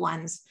little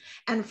ones.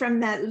 And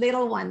from the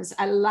little ones,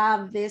 I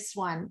love this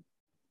one.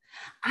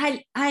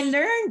 I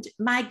learned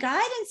my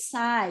guidance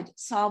side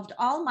solved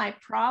all my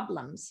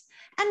problems.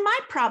 And my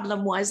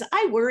problem was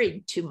I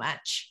worried too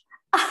much.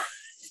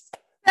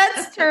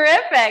 That's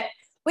terrific.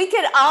 We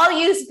could all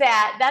use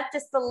that, not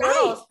just the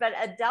littles, but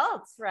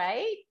adults,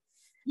 right?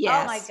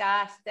 Yes. Oh my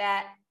gosh,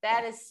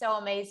 that is so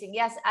amazing.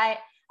 Yes, I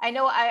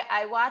know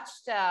I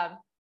watched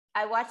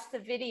the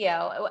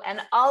video,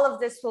 and all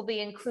of this will be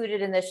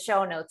included in the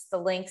show notes, the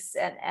links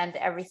and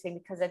everything,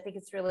 because I think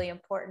it's really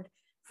important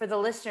for the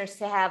listeners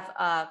to have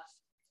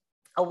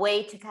a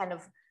way to kind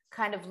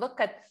of look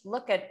at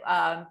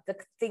the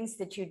things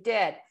that you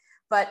did.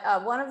 But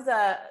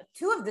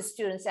two of the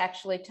students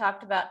actually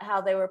talked about how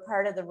they were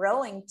part of the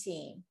rowing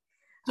team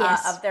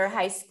of their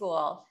high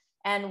school.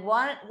 And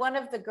one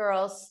of the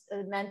girls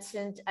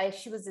mentioned,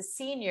 she was a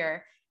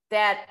senior,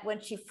 that when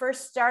she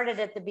first started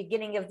at the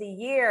beginning of the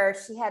year,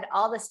 she had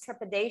all this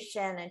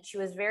trepidation and she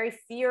was very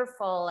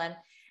fearful.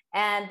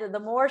 And the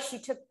more she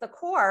took the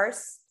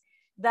course,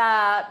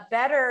 the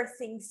better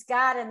things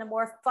got and the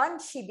more fun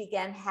she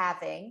began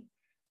having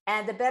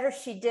and the better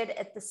she did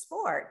at the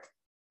sport.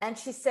 And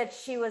she said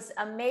she was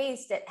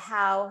amazed at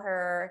how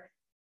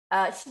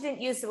she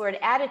didn't use the word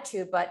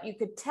attitude, but you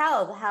could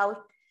tell how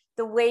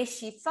the way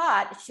she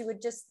thought, she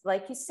would just,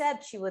 like you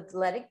said, she would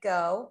let it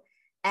go.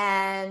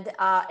 And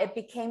it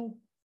became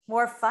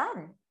more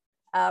fun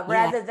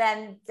rather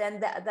than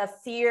the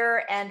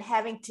fear and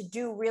having to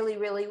do really,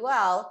 really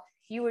well.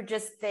 You were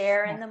just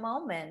there in the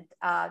moment.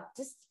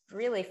 Just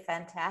really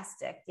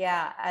fantastic.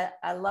 Yeah,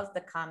 I love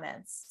the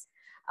comments.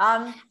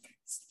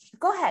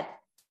 Go ahead.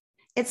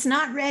 It's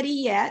not ready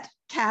yet.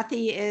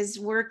 Kathy is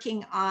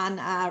working on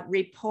a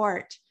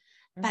report,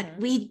 but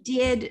we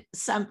did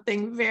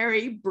something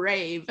very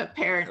brave,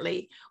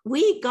 apparently.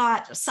 We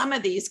got some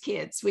of these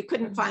kids. We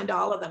couldn't find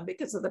all of them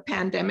because of the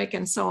pandemic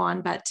and so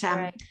on, but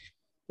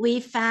we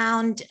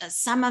found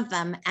some of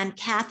them, and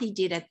Kathy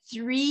did a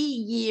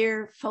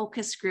 3-year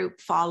focus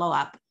group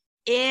follow-up.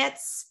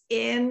 It's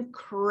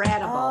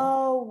incredible.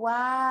 Oh,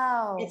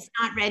 wow. It's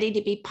not ready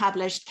to be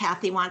published.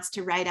 Kathy wants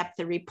to write up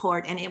the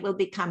report, and it will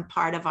become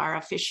part of our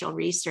official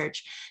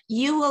research.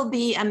 You will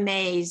be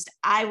amazed.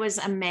 I was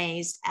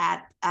amazed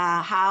at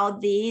how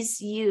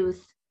these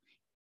youth,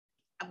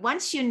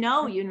 once you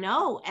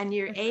know, and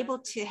you're able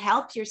to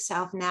help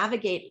yourself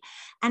navigate.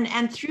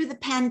 And through the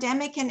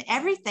pandemic and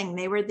everything,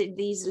 they were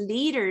these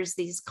leaders,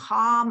 these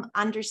calm,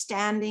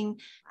 understanding,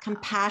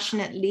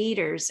 compassionate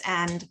leaders.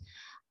 And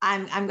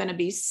I'm going to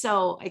be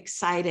so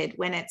excited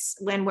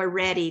when we're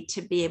ready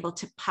to be able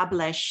to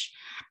publish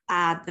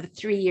the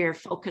 3-year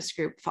focus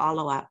group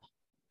follow-up.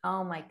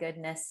 Oh my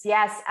goodness.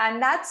 Yes, I'm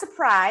not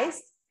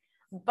surprised.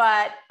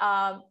 But,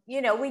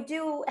 we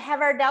do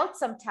have our doubts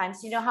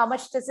sometimes, how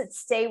much does it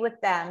stay with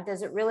them?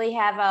 Does it really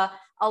have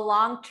a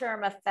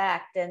long-term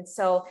effect? And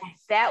so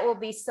that will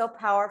be so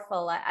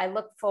powerful. I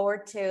look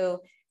forward to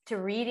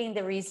reading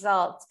the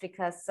results,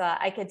 because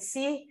I could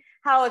see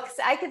how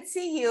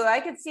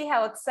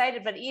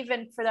excited, but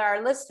even for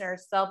our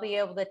listeners, they'll be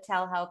able to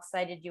tell how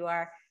excited you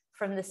are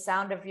from the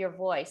sound of your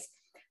voice.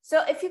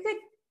 So if you could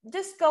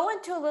just go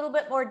into a little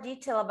bit more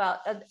detail about,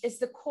 is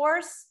the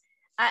course,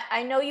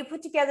 I know you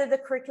put together the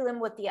curriculum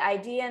with the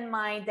idea in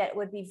mind that it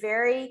would be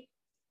very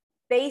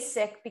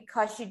basic,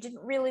 because you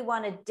didn't really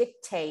want to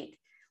dictate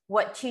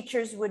what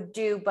teachers would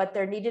do, but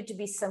there needed to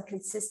be some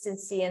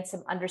consistency and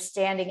some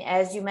understanding,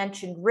 as you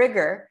mentioned,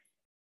 rigor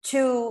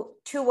to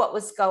what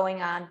was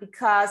going on,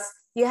 because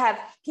you have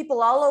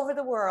people all over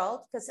the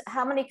world. Because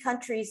how many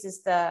countries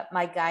is the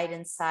My Guide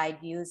Inside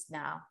used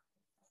now?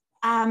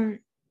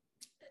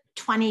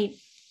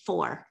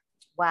 24.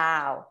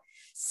 Wow.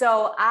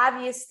 So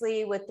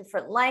obviously with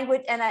different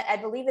language, and I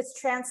believe it's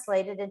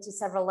translated into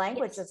several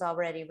languages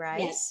already, right?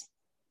 Yes.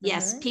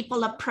 Yes.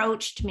 People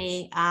approached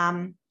me,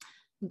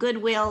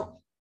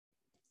 Goodwill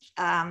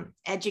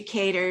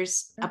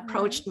educators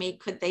approached me,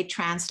 could they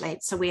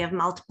translate? So we have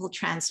multiple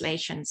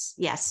translations.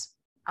 Yes.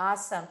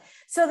 Awesome.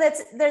 So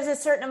there's a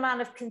certain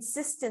amount of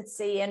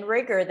consistency and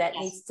rigor that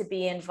needs to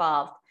be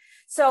involved.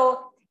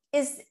 So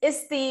is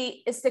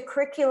the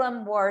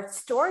curriculum more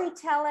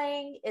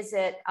storytelling? Is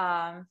it,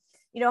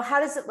 how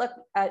does it look?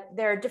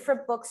 There are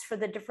different books for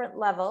the different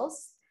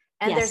levels,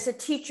 and there's a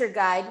teacher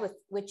guide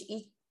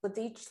with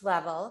each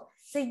level.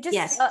 So you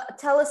just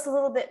tell us a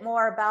little bit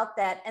more about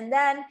that. And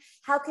then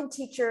how can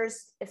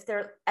teachers, if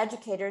they're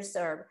educators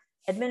or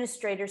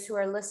administrators who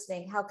are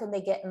listening, how can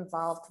they get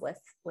involved with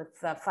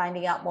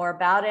finding out more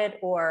about it,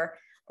 or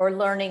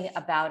learning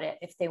about it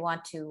if they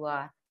want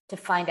to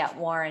find out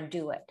more and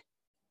do it?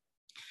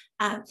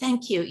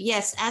 Thank you.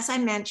 Yes, as I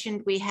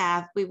mentioned, we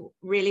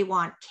really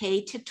want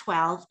K to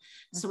 12.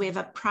 So we have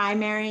a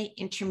primary,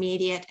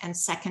 intermediate, and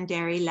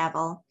secondary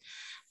level.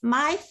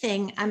 My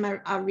thing, I'm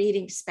a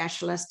reading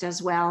specialist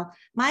as well.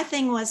 My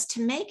thing was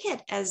to make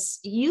it as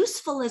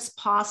useful as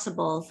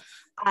possible.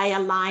 I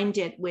aligned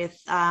it with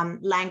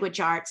language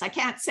arts. I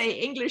can't say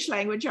English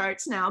language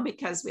arts now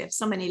because we have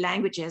so many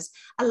languages.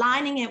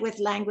 Aligning it with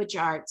language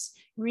arts,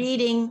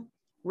 reading,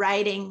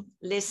 writing,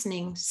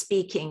 listening,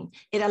 speaking.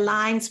 It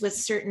aligns with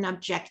certain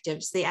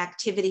objectives. The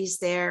activities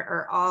there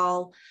are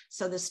all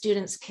so the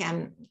students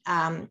can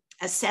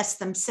assess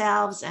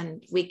themselves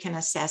and we can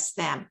assess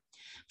them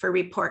for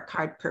report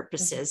card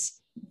purposes.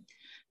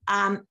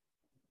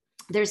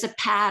 There's a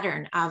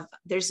pattern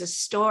there's a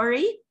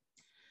story,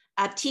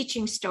 a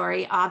teaching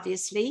story,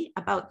 obviously,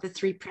 about the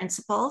 3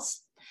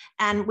 principles.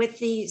 And with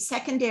the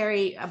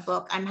secondary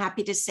book, I'm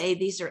happy to say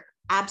these are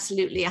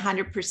absolutely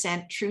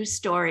 100% true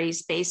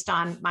stories based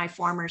on my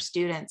former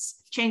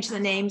students. Change the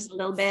names a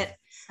little bit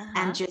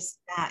and just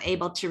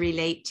able to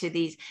relate to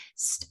these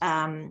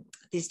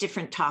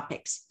different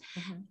topics.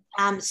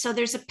 So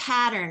there's a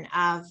pattern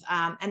of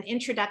an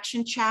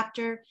introduction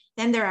chapter.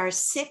 Then there are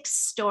 6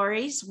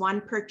 stories,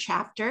 1 per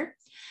chapter.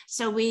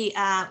 So we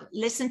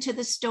listen to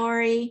the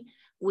story.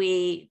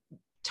 We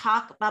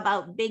talk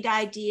about big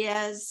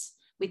ideas.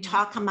 We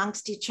talk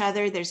amongst each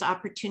other. There's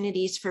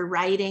opportunities for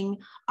writing,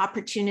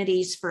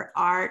 opportunities for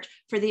art.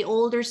 For the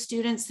older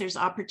students, there's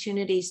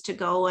opportunities to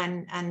go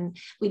and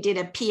we did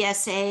a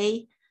PSA.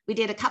 We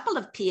did a couple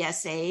of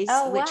PSAs,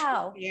 which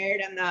we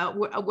shared on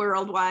the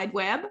World Wide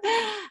Web.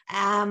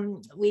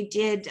 We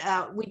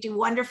do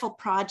wonderful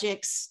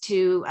projects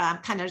to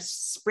kind of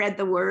spread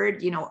the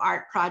word,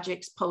 art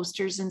projects,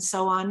 posters, and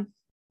so on.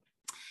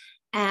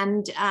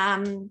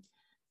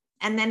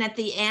 And then at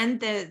the end,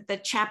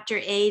 the chapter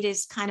 8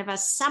 is kind of a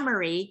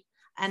summary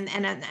and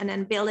an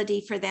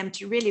ability for them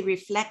to really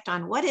reflect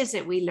on what is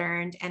it we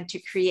learned and to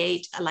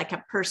create like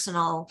a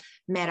personal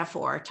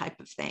metaphor type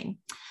of thing.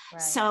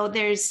 Right. So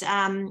there's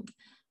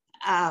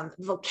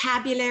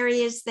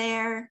vocabulary is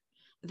there,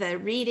 the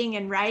reading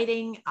and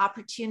writing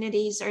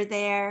opportunities are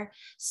there.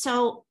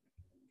 So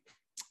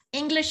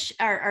English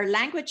or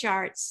language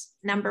arts,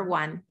 number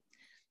 1.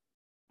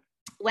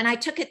 when I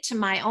took it to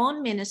my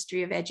own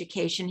Ministry of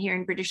Education here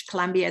in British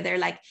Columbia, they're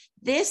like,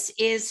 this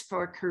is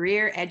for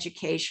career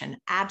education.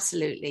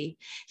 Absolutely.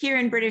 Here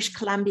in British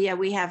Columbia,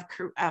 we have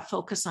a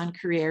focus on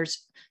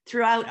careers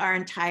throughout our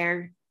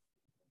entire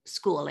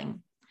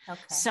schooling. Okay.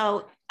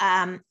 So,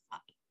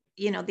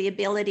 the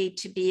ability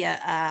to be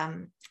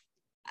a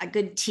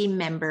good team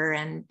member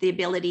and the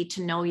ability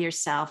to know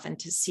yourself and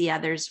to see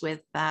others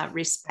with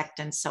respect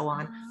and so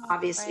on.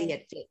 Obviously,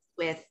 right. It fits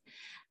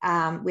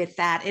with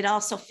that. It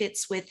also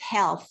fits with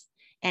health,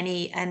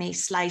 any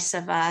slice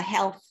of a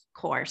health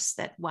course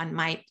that one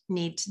might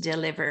need to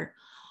deliver.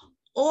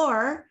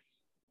 Or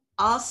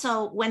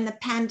also when the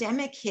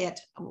pandemic hit,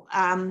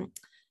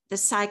 the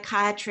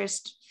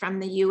psychiatrist from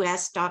the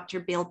US, Dr.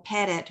 Bill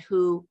Pettit,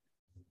 who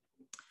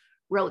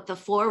wrote the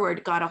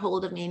foreword, got a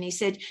hold of me and he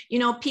said,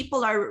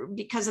 people are,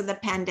 because of the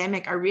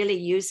pandemic, are really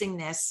using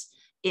this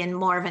in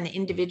more of an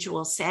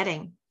individual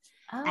setting.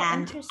 Oh,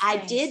 and I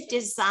did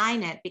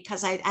design it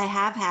because I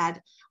have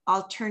had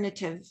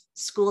alternative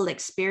school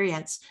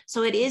experience.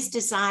 So it is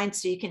designed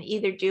so you can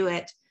either do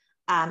it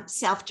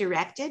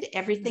self-directed,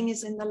 everything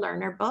is in the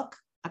learner book,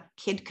 a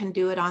kid can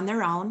do it on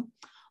their own,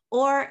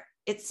 or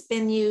it's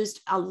been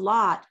used a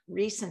lot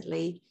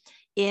recently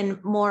in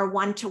more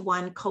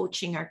one-to-one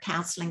coaching or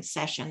counseling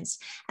sessions.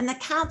 And the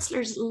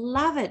counselors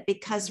love it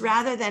because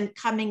rather than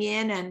coming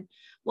in and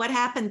what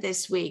happened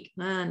this week,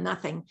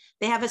 nothing,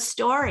 they have a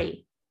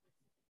story.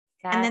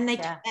 Gotcha. And then they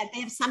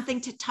have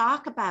something to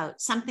talk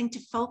about, something to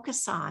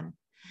focus on.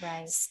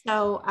 Right.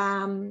 So,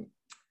 and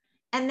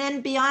then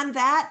beyond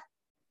that,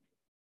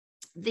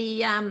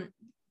 the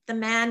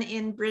man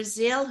in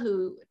Brazil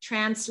who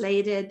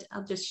translated,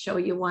 I'll just show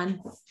you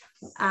one.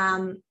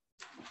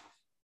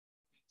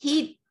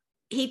 He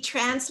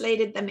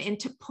translated them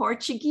into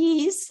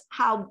Portuguese.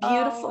 How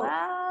beautiful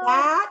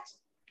that.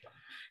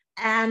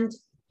 And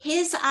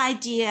his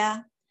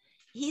idea,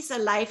 he's a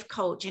life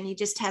coach and he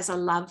just has a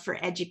love for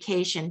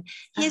education.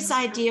 His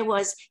idea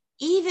was,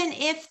 even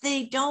if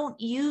they don't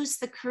use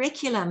the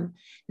curriculum,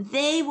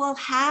 they will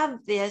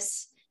have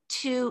this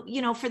to,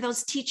 for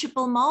those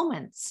teachable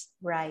moments.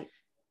 Right.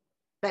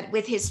 But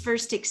with his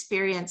first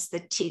experience, the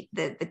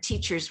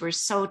teachers were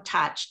so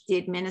touched. The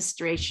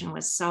administration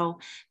was so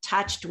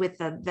touched with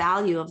the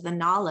value of the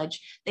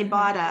knowledge. They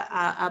bought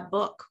a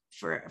book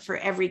for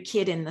every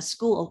kid in the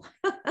school.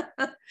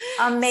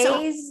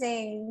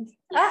 Amazing.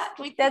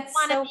 That's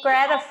so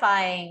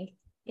gratifying.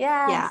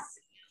 Yes. Yeah.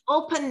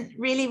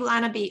 Really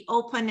want to be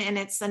open. And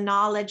it's the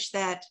knowledge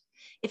that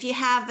if you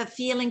have the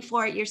feeling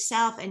for it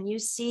yourself and you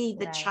see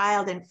the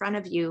child in front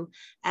of you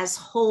as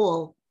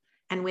whole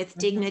and with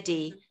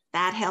dignity,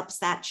 that helps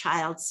that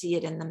child see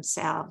it in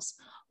themselves.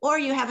 Or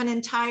you have an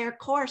entire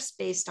course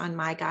based on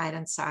My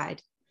Guidance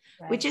Side.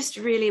 We just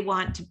really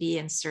want to be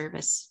in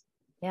service.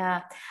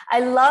 Yeah. I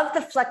love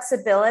the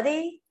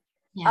flexibility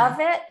of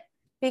it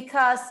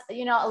because,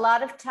 a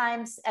lot of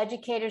times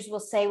educators will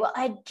say, well,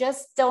 I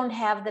just don't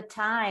have the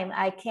time.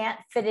 I can't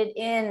fit it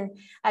in.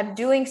 I'm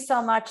doing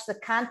so much. The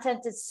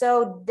content is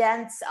so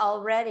dense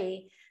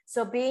already.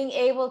 So being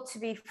able to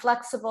be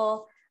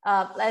flexible,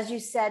 as you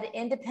said,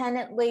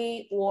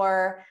 independently,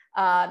 or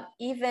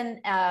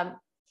even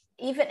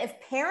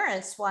if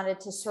parents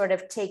wanted to sort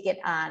of take it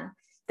on,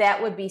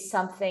 that would be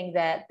something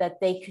that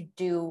they could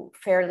do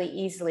fairly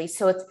easily.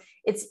 So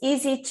it's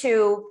easy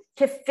to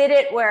fit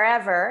it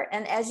wherever.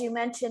 And as you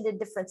mentioned, in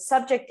different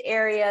subject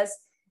areas.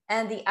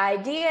 And the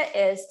idea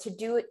is to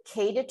do it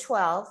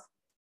K-12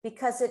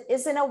 because it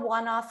isn't a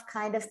one-off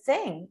kind of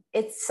thing.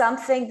 It's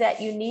something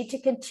that you need to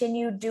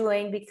continue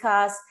doing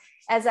because,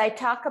 as I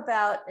talk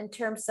about in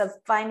terms of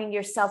finding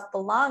yourself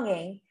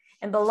belonging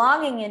and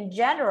belonging in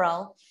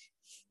general,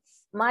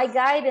 My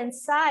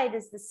Guidance Side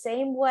is the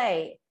same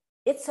way.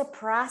 It's a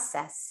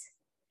process.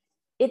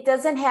 It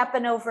doesn't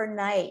happen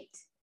overnight.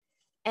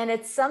 And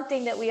it's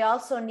something that we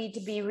also need to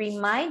be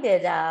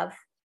reminded of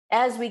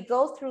as we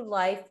go through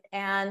life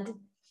and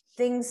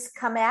things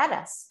come at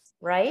us,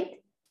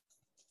 right?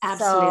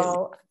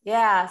 Absolutely.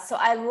 So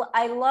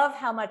I love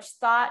how much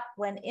thought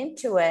went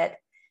into it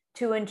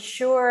to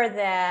ensure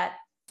that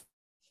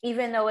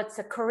even though it's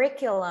a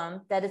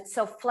curriculum, that it's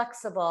so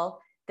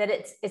flexible, that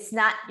it's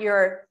not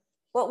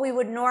what we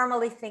would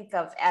normally think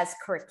of as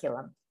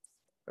curriculum,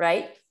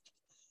 right?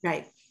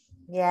 Right.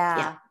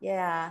 Yeah.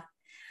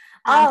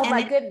 Oh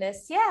my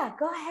goodness. Yeah,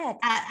 go ahead.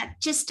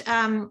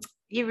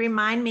 You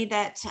remind me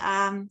that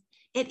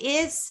it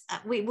is,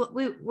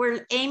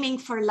 we're aiming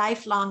for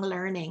lifelong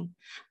learning.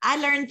 I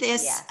learned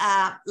this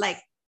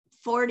like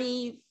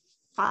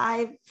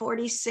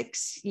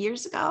 46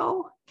 years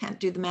ago. Can't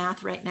do the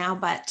math right now,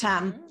 but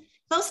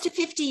close to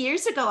 50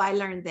 years ago, I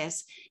learned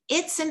this.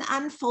 It's an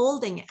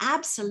unfolding,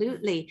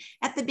 absolutely.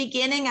 At the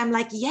beginning, I'm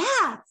like,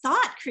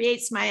 thought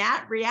creates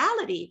my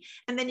reality.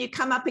 And then you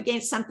come up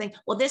against something,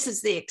 well, this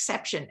is the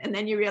exception. And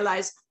then you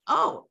realize,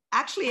 oh,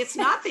 actually, it's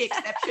not the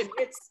exception.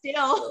 It's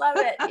still. Love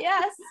it,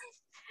 yes.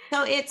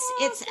 So it's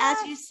as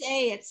you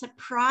say, it's a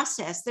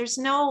process. There's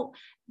no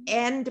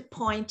end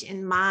point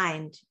in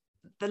mind.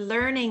 The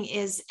learning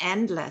is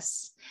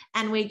endless.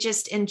 And we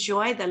just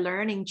enjoy the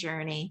learning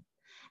journey.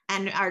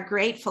 and are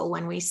grateful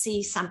when we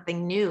see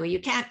something new. You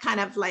can't kind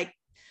of like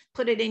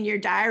put it in your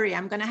diary,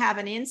 I'm going to have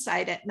an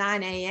insight at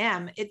 9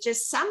 a.m. It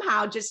just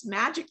somehow just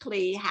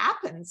magically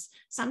happens.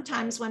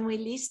 Sometimes when we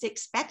least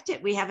expect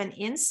it, we have an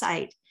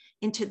insight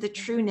into the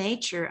true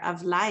nature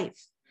of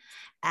life.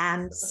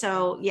 And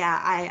so,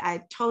 yeah,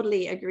 I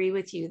totally agree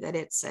with you that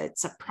it's a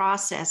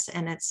process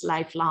and it's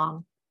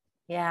lifelong.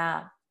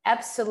 Yeah,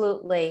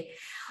 absolutely.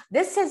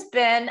 This has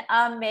been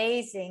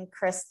amazing,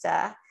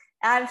 Krista.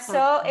 I'm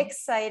so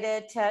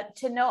excited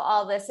to know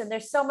all this, and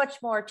there's so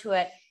much more to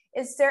it.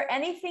 Is there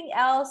anything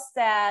else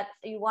that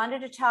you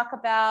wanted to talk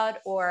about,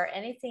 or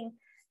anything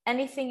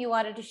you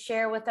wanted to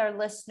share with our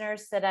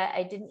listeners that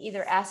I didn't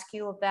either ask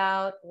you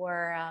about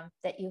or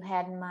that you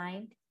had in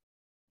mind?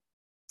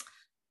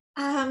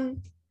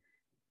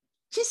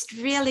 Just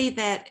really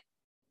that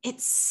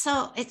it's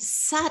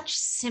such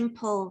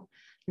simple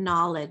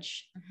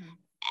knowledge. Mm-hmm.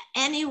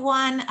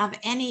 Anyone of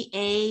any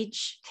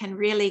age can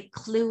really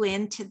clue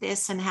into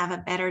this and have a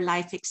better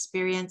life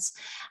experience.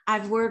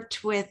 I've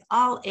worked with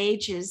all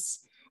ages,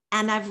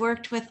 and I've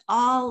worked with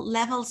all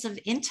levels of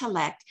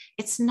intellect.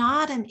 It's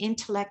not an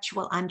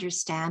intellectual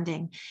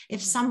understanding.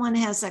 If someone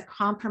has a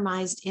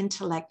compromised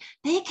intellect,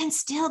 they can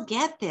still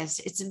get this.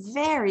 It's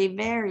very,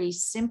 very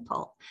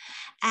simple.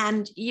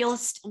 And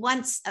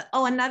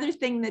another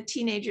thing that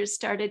teenagers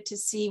started to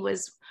see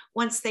was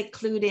once they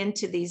clued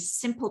into these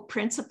simple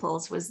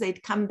principles was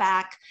they'd come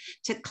back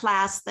to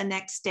class the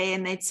next day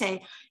and they'd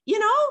say,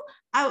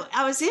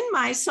 I was in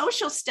my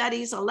social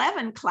studies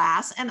 11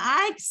 class and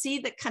I see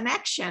the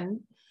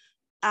connection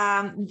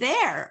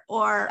there,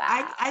 or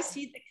wow. I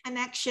see the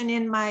connection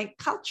in my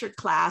culture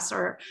class,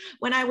 or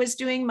when I was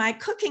doing my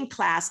cooking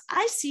class,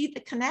 I see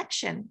the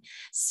connection.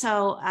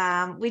 So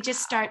we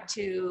just start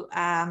to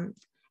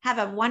have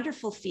a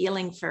wonderful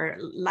feeling for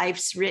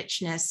life's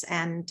richness,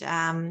 and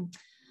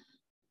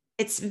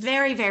it's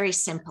very, very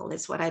simple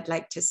is what I'd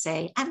like to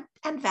say, and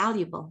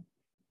valuable.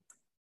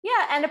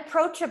 Yeah, and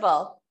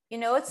approachable.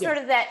 It's sort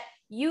of that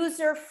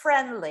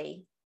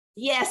user-friendly.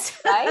 Yes.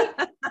 Right?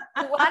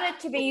 We want it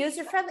to be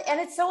user-friendly. And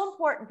it's so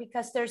important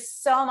because there's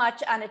so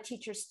much on a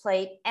teacher's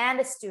plate and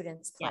a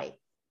student's plate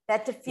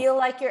that to feel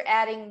like you're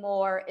adding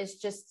more is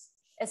just,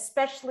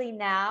 especially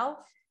now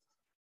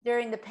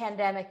during the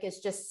pandemic, is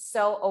just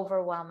so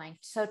overwhelming.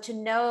 So to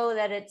know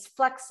that it's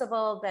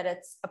flexible, that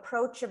it's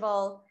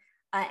approachable,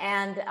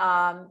 and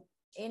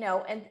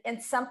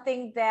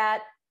something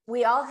that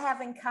we all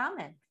have in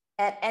common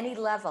at any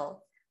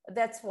level,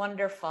 that's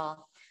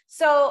wonderful.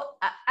 So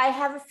I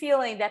have a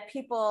feeling that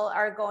people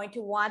are going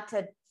to want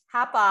to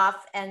hop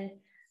off and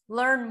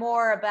learn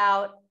more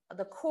about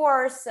the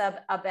course,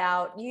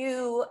 about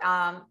you,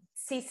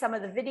 see some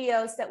of the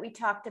videos that we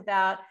talked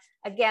about.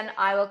 Again,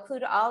 I will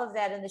include all of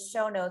that in the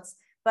show notes,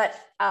 but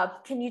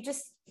can you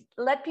just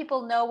let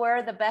people know where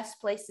are the best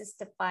places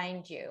to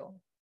find you?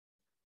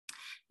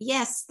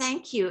 Yes,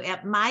 thank you.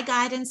 At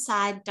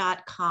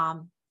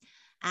myguideinside.com.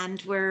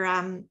 And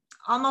we're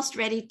almost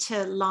ready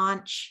to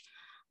launch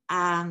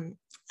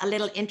a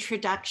little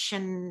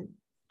introduction,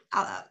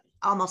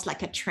 almost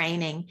like a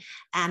training.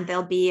 And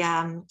there'll be,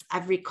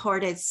 I've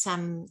recorded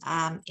some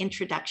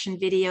introduction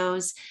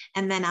videos,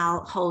 and then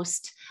I'll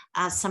host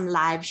some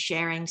live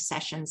sharing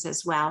sessions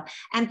as well.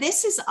 And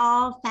this is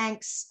all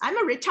thanks, I'm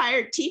a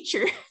retired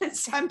teacher,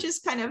 so I'm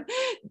just kind of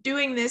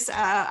doing this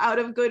out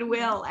of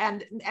goodwill,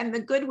 and the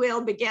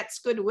goodwill begets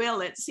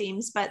goodwill, it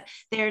seems. But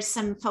there's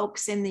some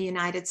folks in the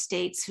United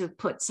States who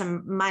put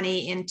some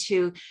money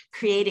into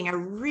creating a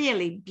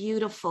really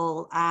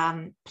beautiful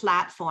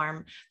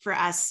platform for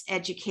us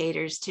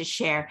educators to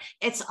share.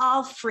 It's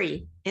all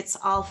free. It's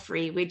all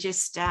free. We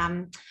just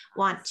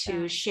want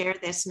to share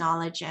this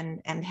knowledge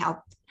and help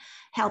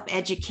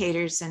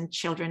educators and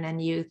children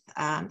and youth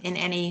in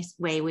any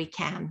way we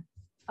can.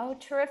 Oh,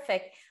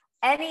 terrific.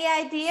 Any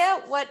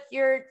idea what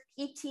your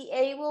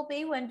ETA will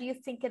be? When do you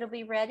think it'll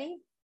be ready?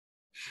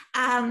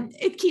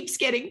 It keeps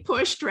getting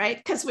pushed, right?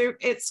 Because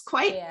it's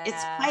quite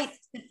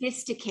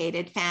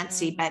sophisticated,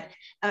 fancy, but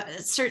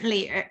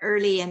certainly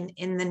early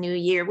in the new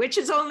year, which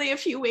is only a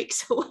few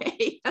weeks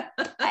away.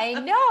 I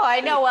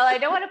know. Well, I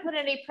don't want to put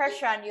any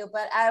pressure on you,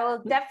 but I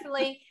will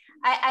definitely.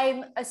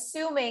 I'm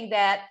assuming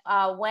that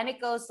when it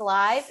goes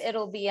live,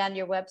 it'll be on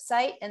your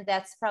website, and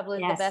that's probably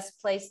the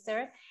best place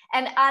there.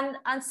 And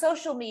on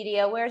social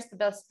media, where's the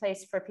best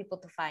place for people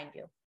to find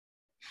you?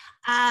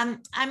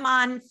 I'm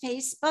on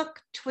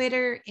Facebook,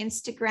 Twitter,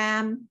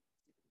 Instagram,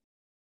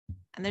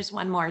 and there's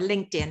one more,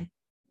 LinkedIn.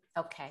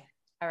 Okay.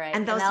 All right.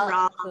 And those are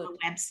all on the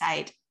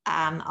website,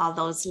 all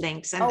those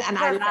links. And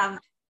I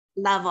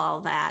love all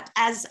that,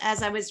 as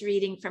I was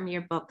reading from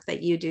your book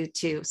that you do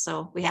too.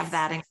 So we have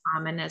that in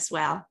common as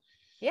well.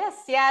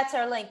 Yes, it's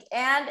our link.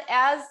 And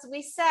as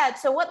we said,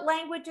 so what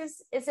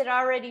languages is it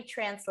already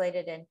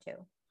translated into?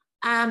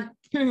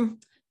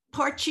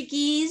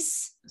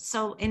 Portuguese,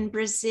 so in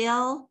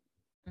Brazil,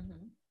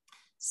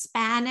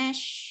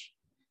 Spanish,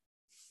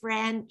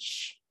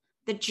 French,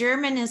 the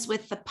German is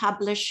with the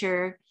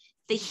publisher,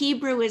 the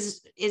Hebrew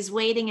is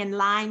waiting in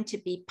line to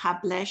be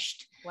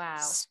published. Wow.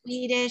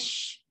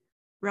 Swedish,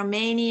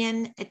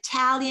 Romanian,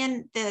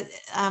 Italian. The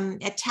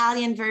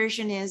Italian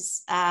version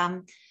is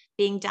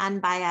being done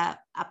by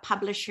a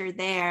publisher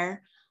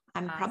there.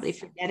 I'm probably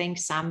forgetting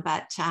some,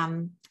 but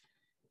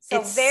so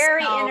it's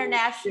very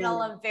international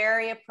really, and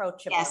very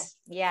approachable. Yes.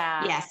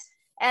 Yeah. Yes.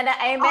 And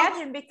I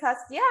imagine because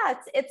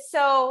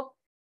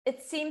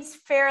it seems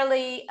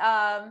fairly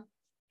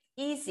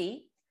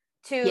easy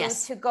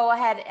to go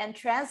ahead and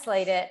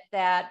translate it,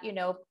 that,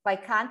 by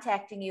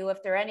contacting you,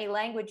 if there are any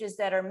languages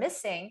that are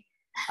missing,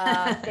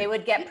 they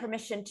would get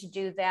permission to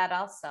do that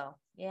also.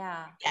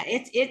 Yeah.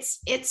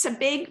 It's a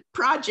big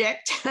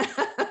project.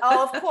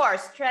 Oh, of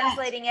course.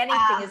 Translating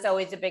anything is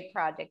always a big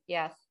project.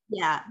 Yes.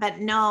 Yeah, but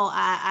no,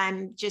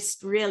 I'm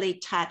just really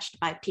touched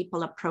by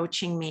people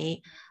approaching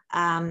me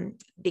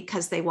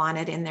because they want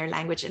it in their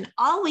language. And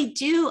all we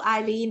do,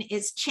 Eileen,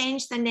 is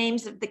change the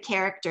names of the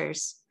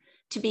characters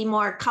to be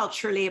more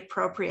culturally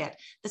appropriate.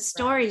 The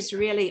stories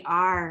really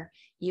are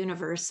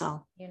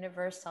universal.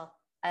 Universal.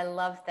 I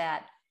love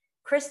that.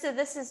 Krista,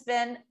 this has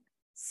been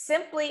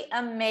simply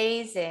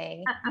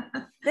amazing.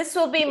 This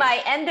will be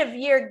my end of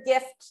year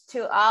gift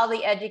to all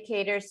the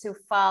educators who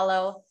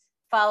follow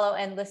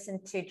and listen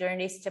to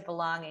Journeys to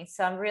Belonging.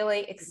 So I'm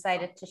really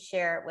excited to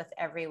share it with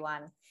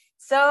everyone.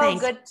 So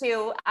Thanks. good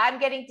too. I'm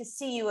getting to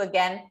see you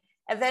again.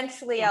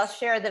 Eventually, yes. I'll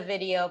share the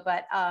video,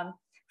 but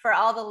for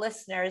all the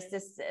listeners,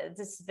 this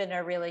has been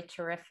a really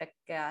terrific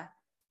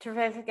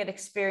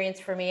experience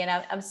for me. And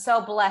I'm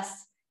so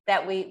blessed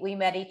that we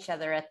met each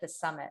other at the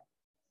summit.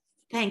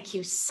 Thank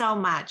you so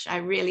much. I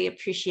really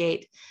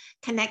appreciate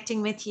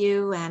connecting with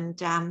you, and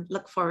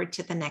look forward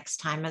to the next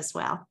time as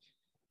well.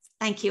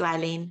 Thank you,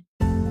 Eileen.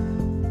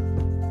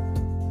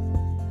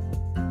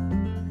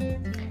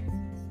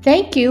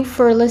 Thank you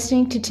for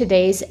listening to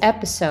today's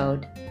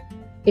episode.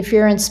 If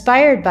you're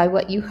inspired by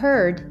what you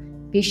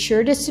heard, be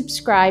sure to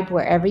subscribe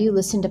wherever you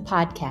listen to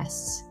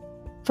podcasts.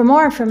 For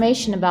more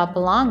information about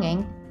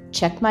belonging,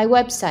 check my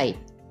website,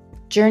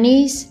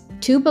 Journeys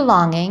to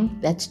Belonging,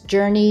 that's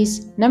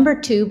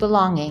Journeys2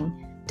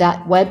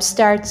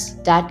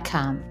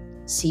 Belonging.webstarts.com.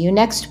 See you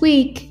next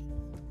week.